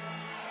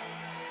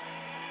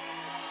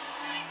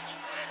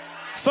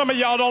 Some of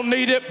y'all don't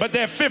need it, but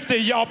there are 50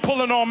 of y'all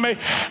pulling on me.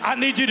 I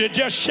need you to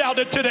just shout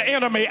it to the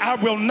enemy. I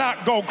will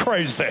not go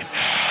crazy.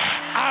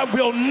 I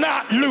will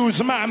not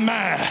lose my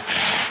mind.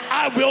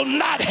 I will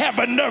not have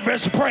a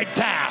nervous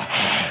breakdown.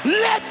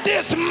 Let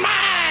this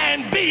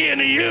mind be in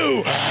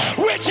you,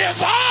 which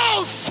is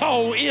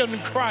also in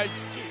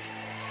Christ Jesus.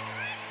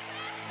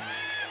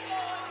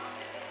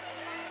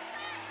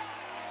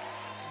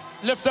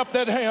 Lift up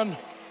that hand.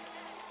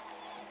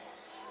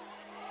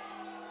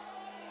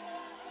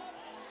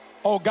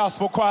 Old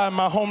gospel choir in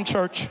my home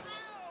church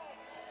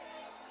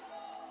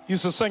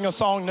used to sing a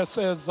song that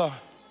says,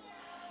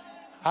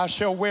 I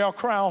shall wear a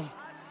crown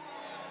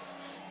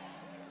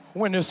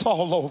when it's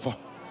all over.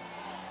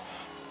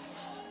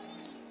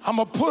 I'm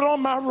going to put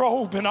on my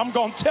robe and I'm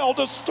going to tell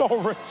the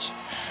story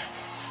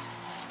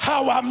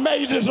how I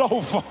made it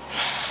over.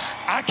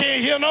 I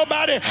can't hear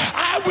nobody.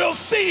 I will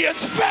see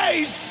his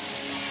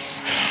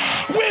face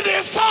when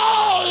it's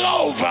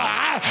all over.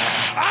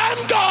 I'm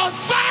going to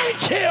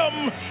thank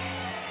him.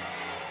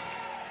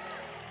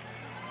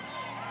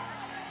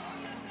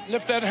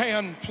 Lift that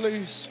hand,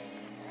 please.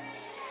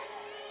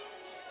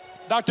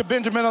 Dr.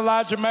 Benjamin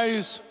Elijah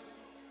Mays,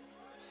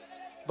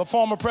 the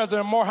former president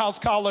of Morehouse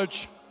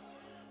College,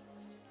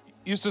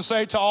 used to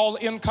say to all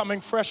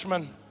incoming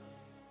freshmen,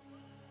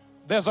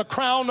 there's a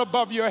crown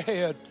above your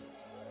head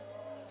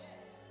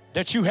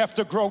that you have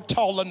to grow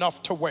tall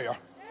enough to wear.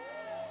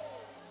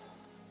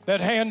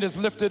 That hand is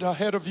lifted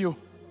ahead of you.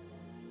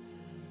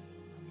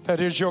 That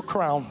is your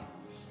crown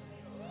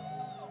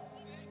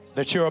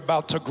that you're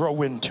about to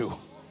grow into.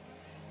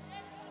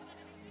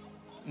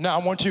 Now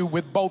I want you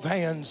with both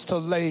hands to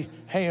lay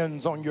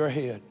hands on your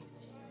head.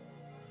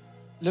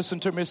 Listen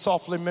to me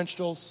softly,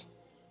 minstrels.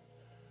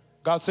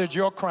 God said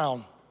your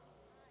crown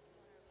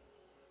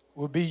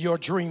will be your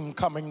dream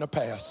coming to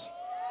pass.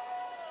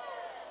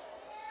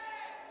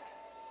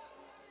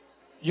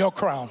 Your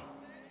crown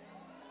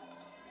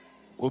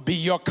will be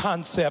your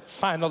concept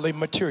finally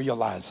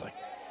materializing.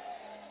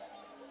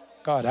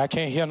 God, I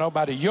can't hear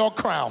nobody. Your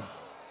crown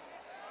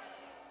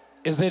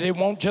is that it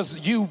won't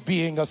just you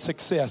being a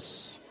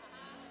success,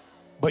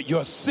 but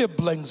your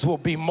siblings will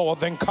be more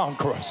than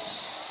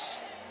conquerors.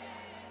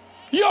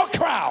 Your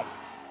crown.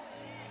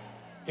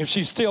 If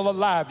she's still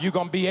alive, you're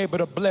going to be able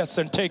to bless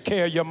and take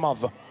care of your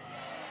mother.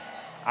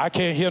 I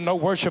can't hear no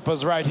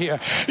worshipers right here.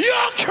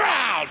 Your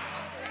crown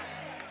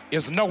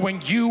is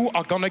knowing you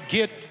are going to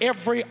get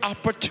every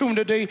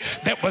opportunity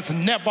that was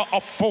never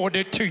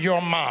afforded to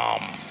your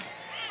mom.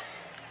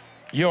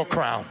 Your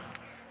crown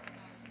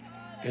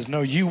is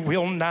know you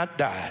will not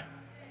die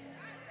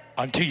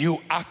until you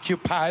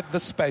occupy the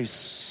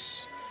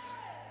space,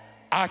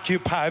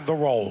 occupy the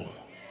role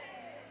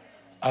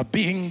of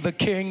being the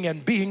king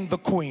and being the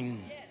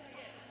queen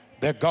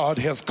that God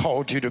has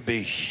called you to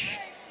be.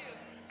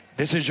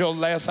 This is your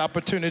last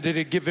opportunity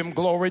to give him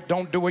glory.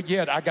 Don't do it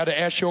yet. I got to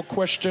ask you a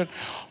question.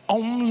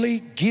 Only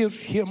give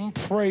him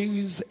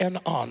praise and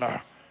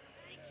honor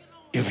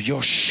if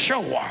you're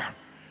sure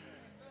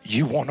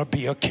you want to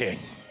be a king.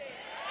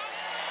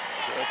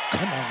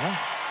 Come on now.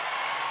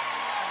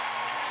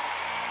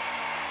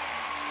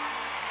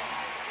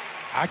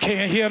 I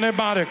can't hear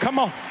anybody. Come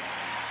on.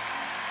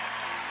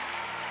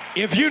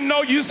 If you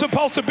know you're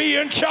supposed to be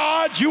in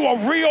charge, you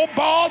a real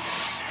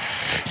boss,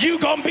 you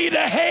gonna be the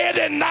head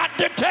and not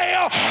the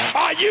tail.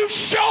 Are you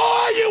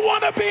sure you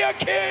want to be a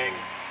king?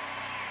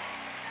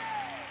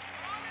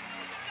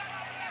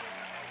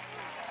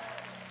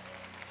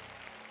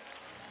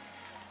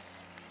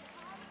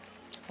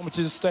 I want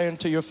you to stand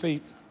to your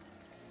feet.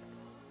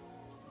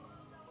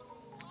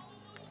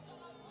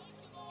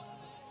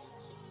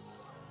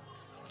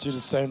 I want you to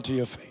stand to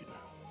your feet.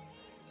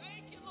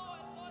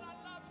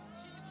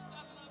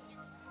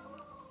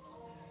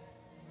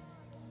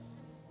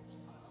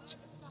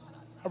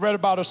 I read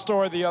about a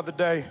story the other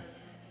day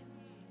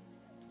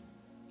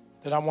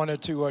that I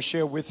wanted to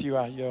share with you.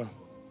 I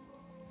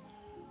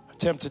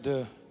attempted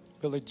to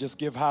really just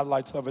give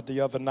highlights of it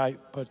the other night,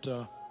 but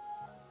a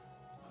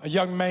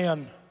young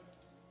man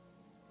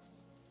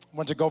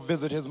went to go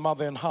visit his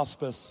mother in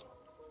hospice.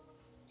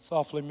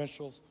 Softly,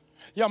 minstrels.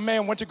 Young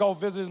man went to go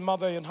visit his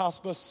mother in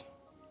hospice,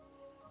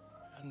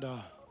 and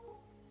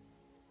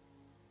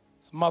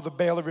his mother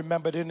barely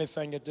remembered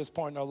anything at this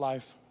point in her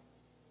life.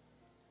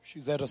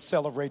 She's at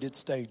accelerated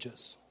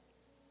stages.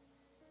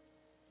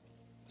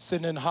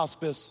 Sitting in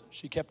hospice,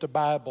 she kept a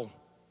Bible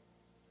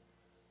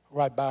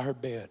right by her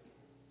bed.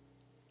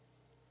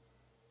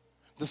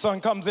 The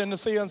son comes in to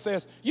see her and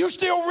says, "You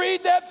still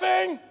read that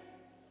thing?"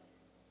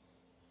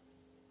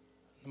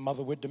 The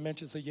mother with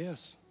dementia said,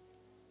 "Yes,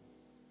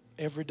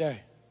 every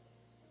day."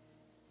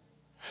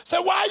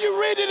 So why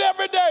you read it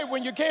every day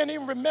when you can't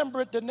even remember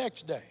it the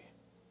next day?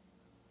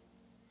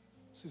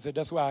 She said,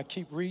 "That's why I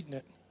keep reading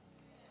it."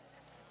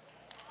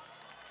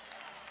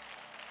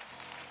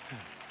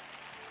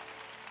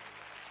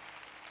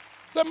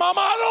 Said,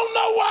 "Mama, I don't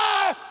know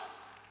why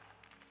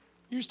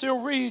you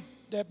still read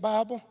that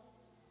Bible."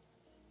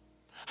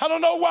 I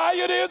don't know why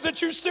it is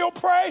that you still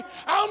pray.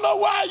 I don't know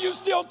why you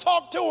still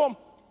talk to him.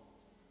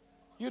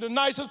 You're the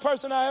nicest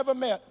person I ever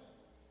met.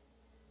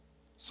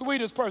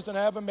 Sweetest person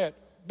I ever met.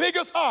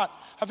 Biggest heart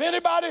of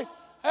anybody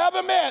I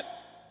ever met.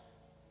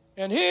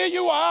 And here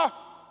you are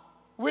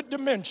with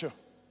dementia.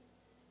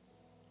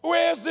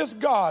 Where's this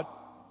God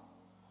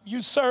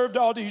you served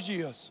all these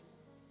years?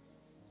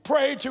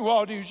 Prayed to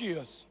all these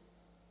years?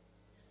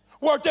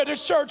 Worked at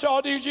his church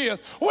all these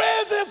years?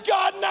 Where's this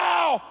God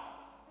now?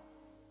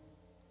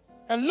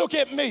 And look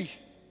at me,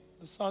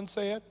 the son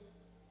said.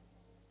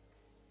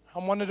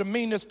 I'm one of the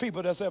meanest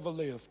people that's ever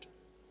lived.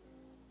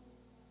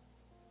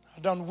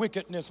 I've done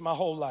wickedness my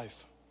whole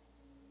life.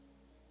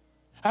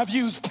 I've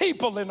used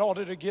people in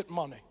order to get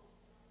money.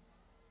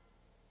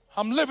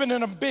 I'm living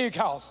in a big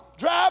house,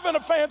 driving a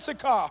fancy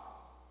car.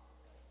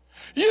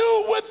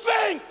 You would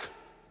think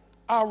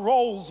our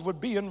roles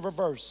would be in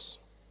reverse.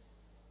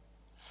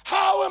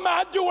 How am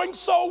I doing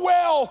so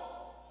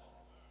well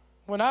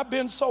when I've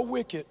been so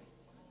wicked?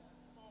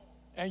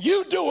 And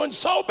you doing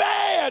so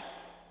bad,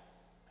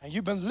 and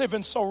you've been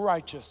living so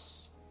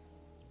righteous.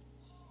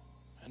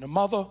 And the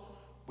mother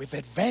with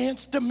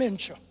advanced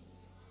dementia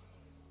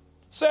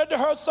said to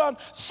her son,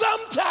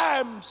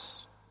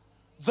 sometimes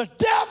the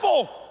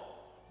devil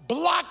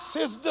blocks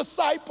his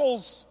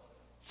disciples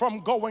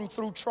from going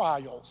through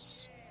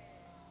trials.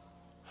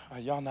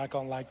 Y'all not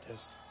gonna like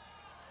this.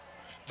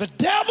 The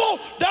devil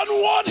doesn't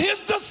want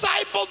his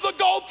disciples to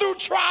go through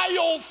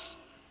trials,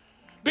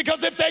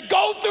 because if they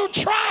go through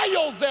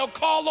trials, they'll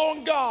call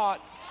on God.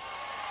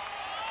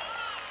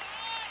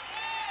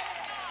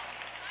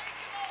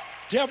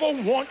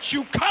 Devil wants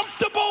you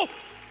comfortable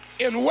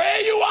in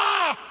where you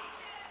are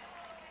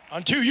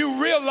until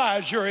you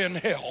realize you're in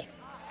hell.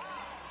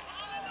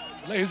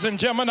 Ladies and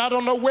gentlemen, I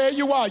don't know where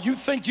you are. You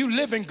think you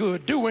living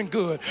good, doing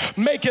good,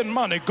 making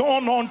money,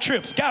 going on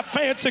trips, got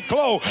fancy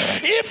clothes.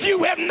 If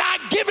you have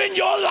not given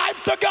your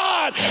life to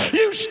God,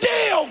 you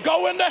still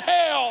going to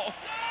hell.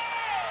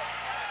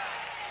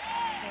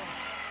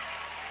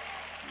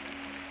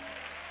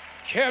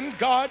 Can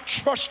God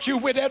trust you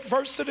with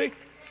adversity?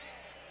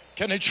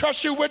 Can he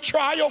trust you with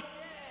trial?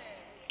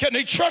 Can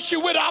he trust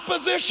you with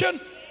opposition?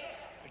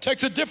 It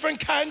takes a different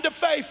kind of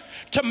faith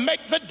to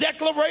make the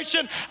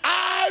declaration,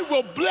 I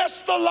will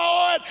bless the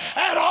Lord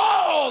at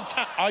all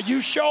times. Are you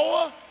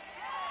sure?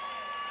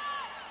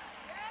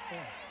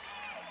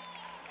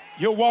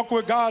 Your walk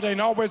with God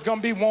ain't always going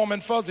to be warm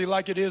and fuzzy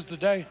like it is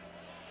today.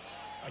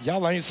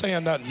 Y'all ain't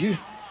saying nothing.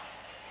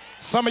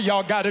 Some of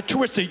y'all got it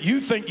twisted. You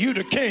think you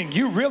the king.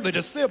 You really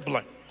the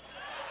sibling.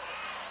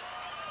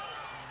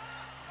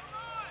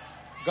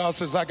 God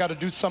says, I got to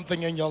do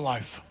something in your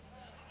life.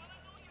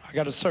 I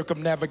got to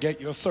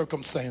circumnavigate your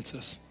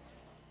circumstances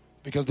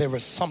because there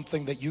is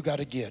something that you got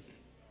to get.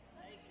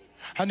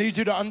 I need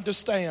you to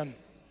understand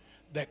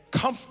that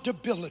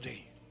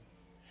comfortability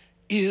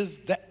is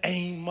the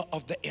aim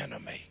of the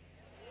enemy.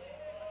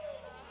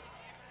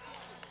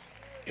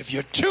 If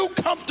you're too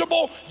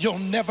comfortable, you'll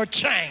never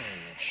change.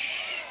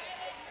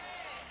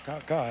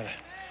 God,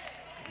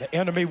 the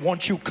enemy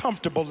wants you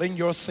comfortable in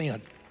your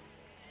sin,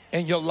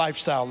 in your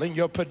lifestyle, in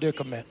your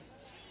predicament.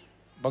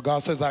 But God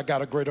says, I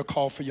got a greater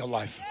call for your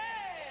life.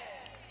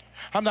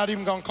 I'm not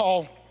even going to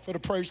call for the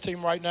praise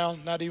team right now,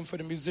 not even for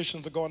the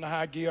musicians to go into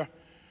high gear.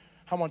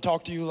 I want to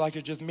talk to you like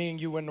it's just me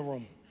and you in the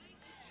room.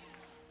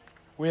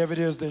 Wherever it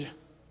is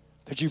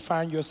that you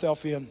find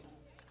yourself in,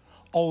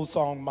 old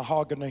song,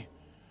 mahogany,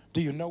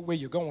 do you know where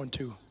you're going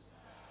to?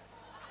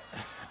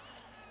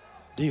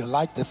 Do you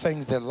like the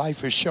things that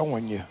life is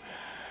showing you?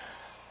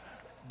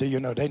 Do you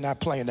know they're not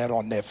playing that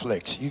on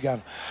Netflix? You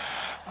got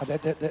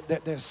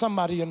there's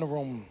somebody in the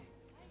room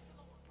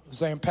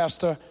saying,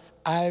 Pastor,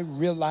 I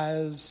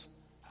realize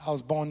I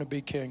was born to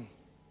be king.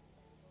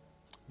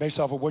 Based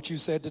off of what you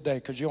said today,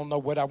 because you don't know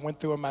what I went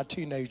through in my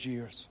teenage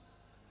years.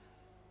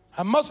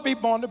 I must be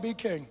born to be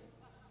king.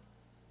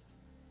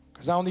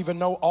 Because I don't even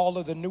know all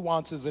of the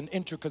nuances and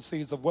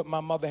intricacies of what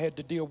my mother had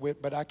to deal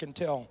with, but I can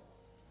tell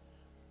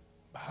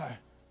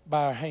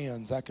by her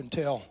hands. I can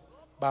tell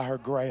by her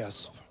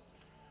grasp.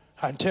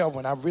 I can tell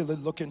when I really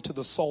look into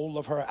the soul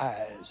of her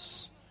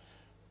eyes.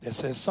 That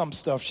says some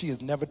stuff she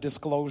has never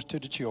disclosed to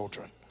the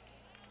children.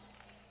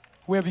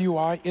 Wherever you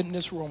are in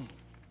this room,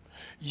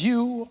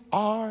 you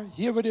are,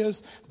 here it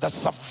is, the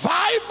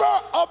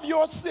survivor of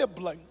your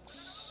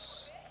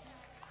siblings.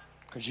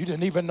 Because you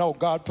didn't even know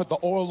God put the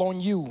oil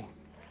on you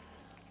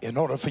in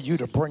order for you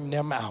to bring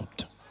them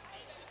out.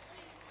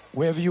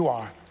 Wherever you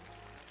are,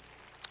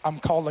 I'm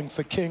calling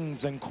for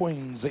kings and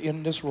queens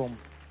in this room.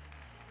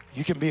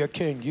 You can be a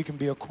king, you can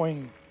be a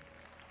queen,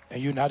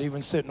 and you're not even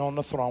sitting on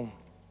the throne.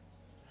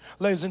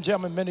 Ladies and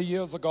gentlemen, many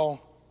years ago,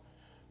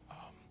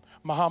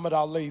 Muhammad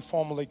Ali,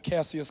 formerly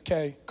Cassius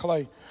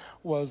Clay,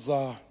 was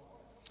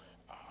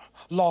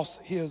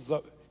lost his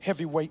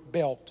heavyweight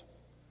belt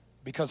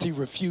because he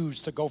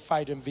refused to go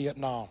fight in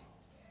Vietnam.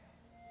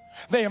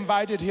 They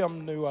invited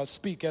him to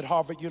speak at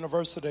Harvard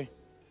University,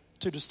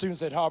 to the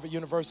students at Harvard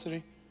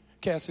University.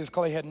 Cassius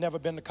Clay had never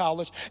been to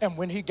college, and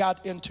when he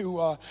got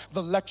into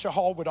the lecture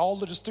hall with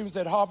all of the students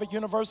at Harvard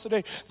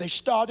University, they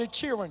started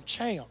cheering,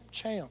 champ,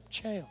 champ,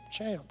 champ,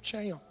 champ,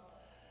 champ.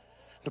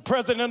 The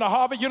president of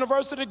Harvard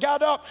University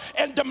got up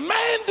and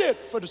demanded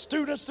for the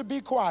students to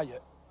be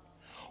quiet.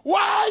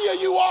 Why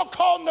are you all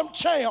calling him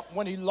champ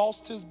when he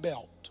lost his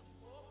belt?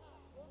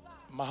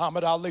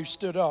 Muhammad Ali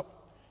stood up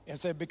and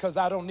said, because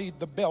I don't need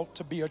the belt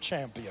to be a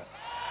champion.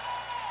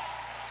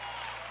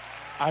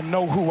 I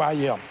know who I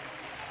am.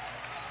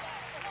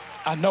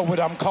 I know what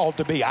I'm called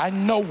to be. I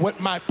know what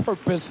my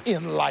purpose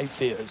in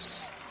life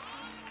is.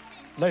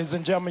 Ladies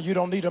and gentlemen, you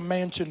don't need a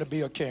mansion to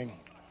be a king.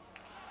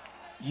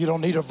 You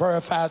don't need a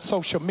verified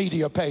social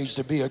media page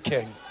to be a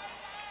king.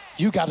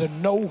 You got to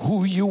know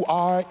who you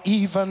are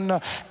even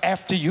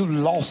after you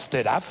lost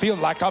it. I feel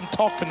like I'm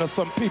talking to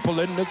some people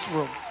in this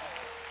room.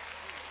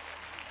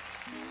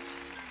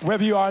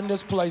 Wherever you are in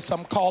this place,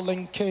 I'm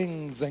calling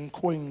kings and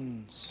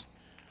queens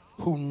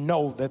who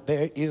know that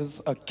there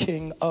is a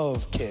King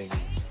of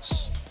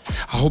Kings.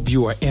 I hope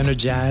you are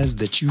energized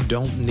that you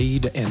don't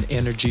need an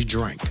energy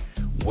drink.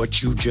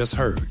 What you just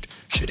heard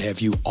should have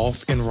you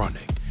off and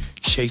running,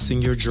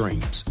 chasing your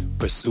dreams,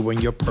 pursuing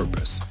your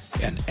purpose,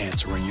 and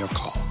answering your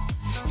call.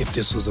 If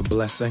this was a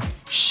blessing,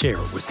 share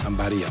it with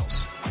somebody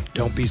else.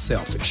 Don't be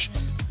selfish.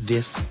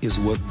 This is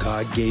what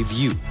God gave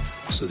you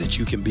so that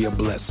you can be a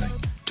blessing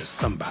to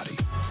somebody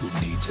who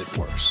needs it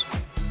worse.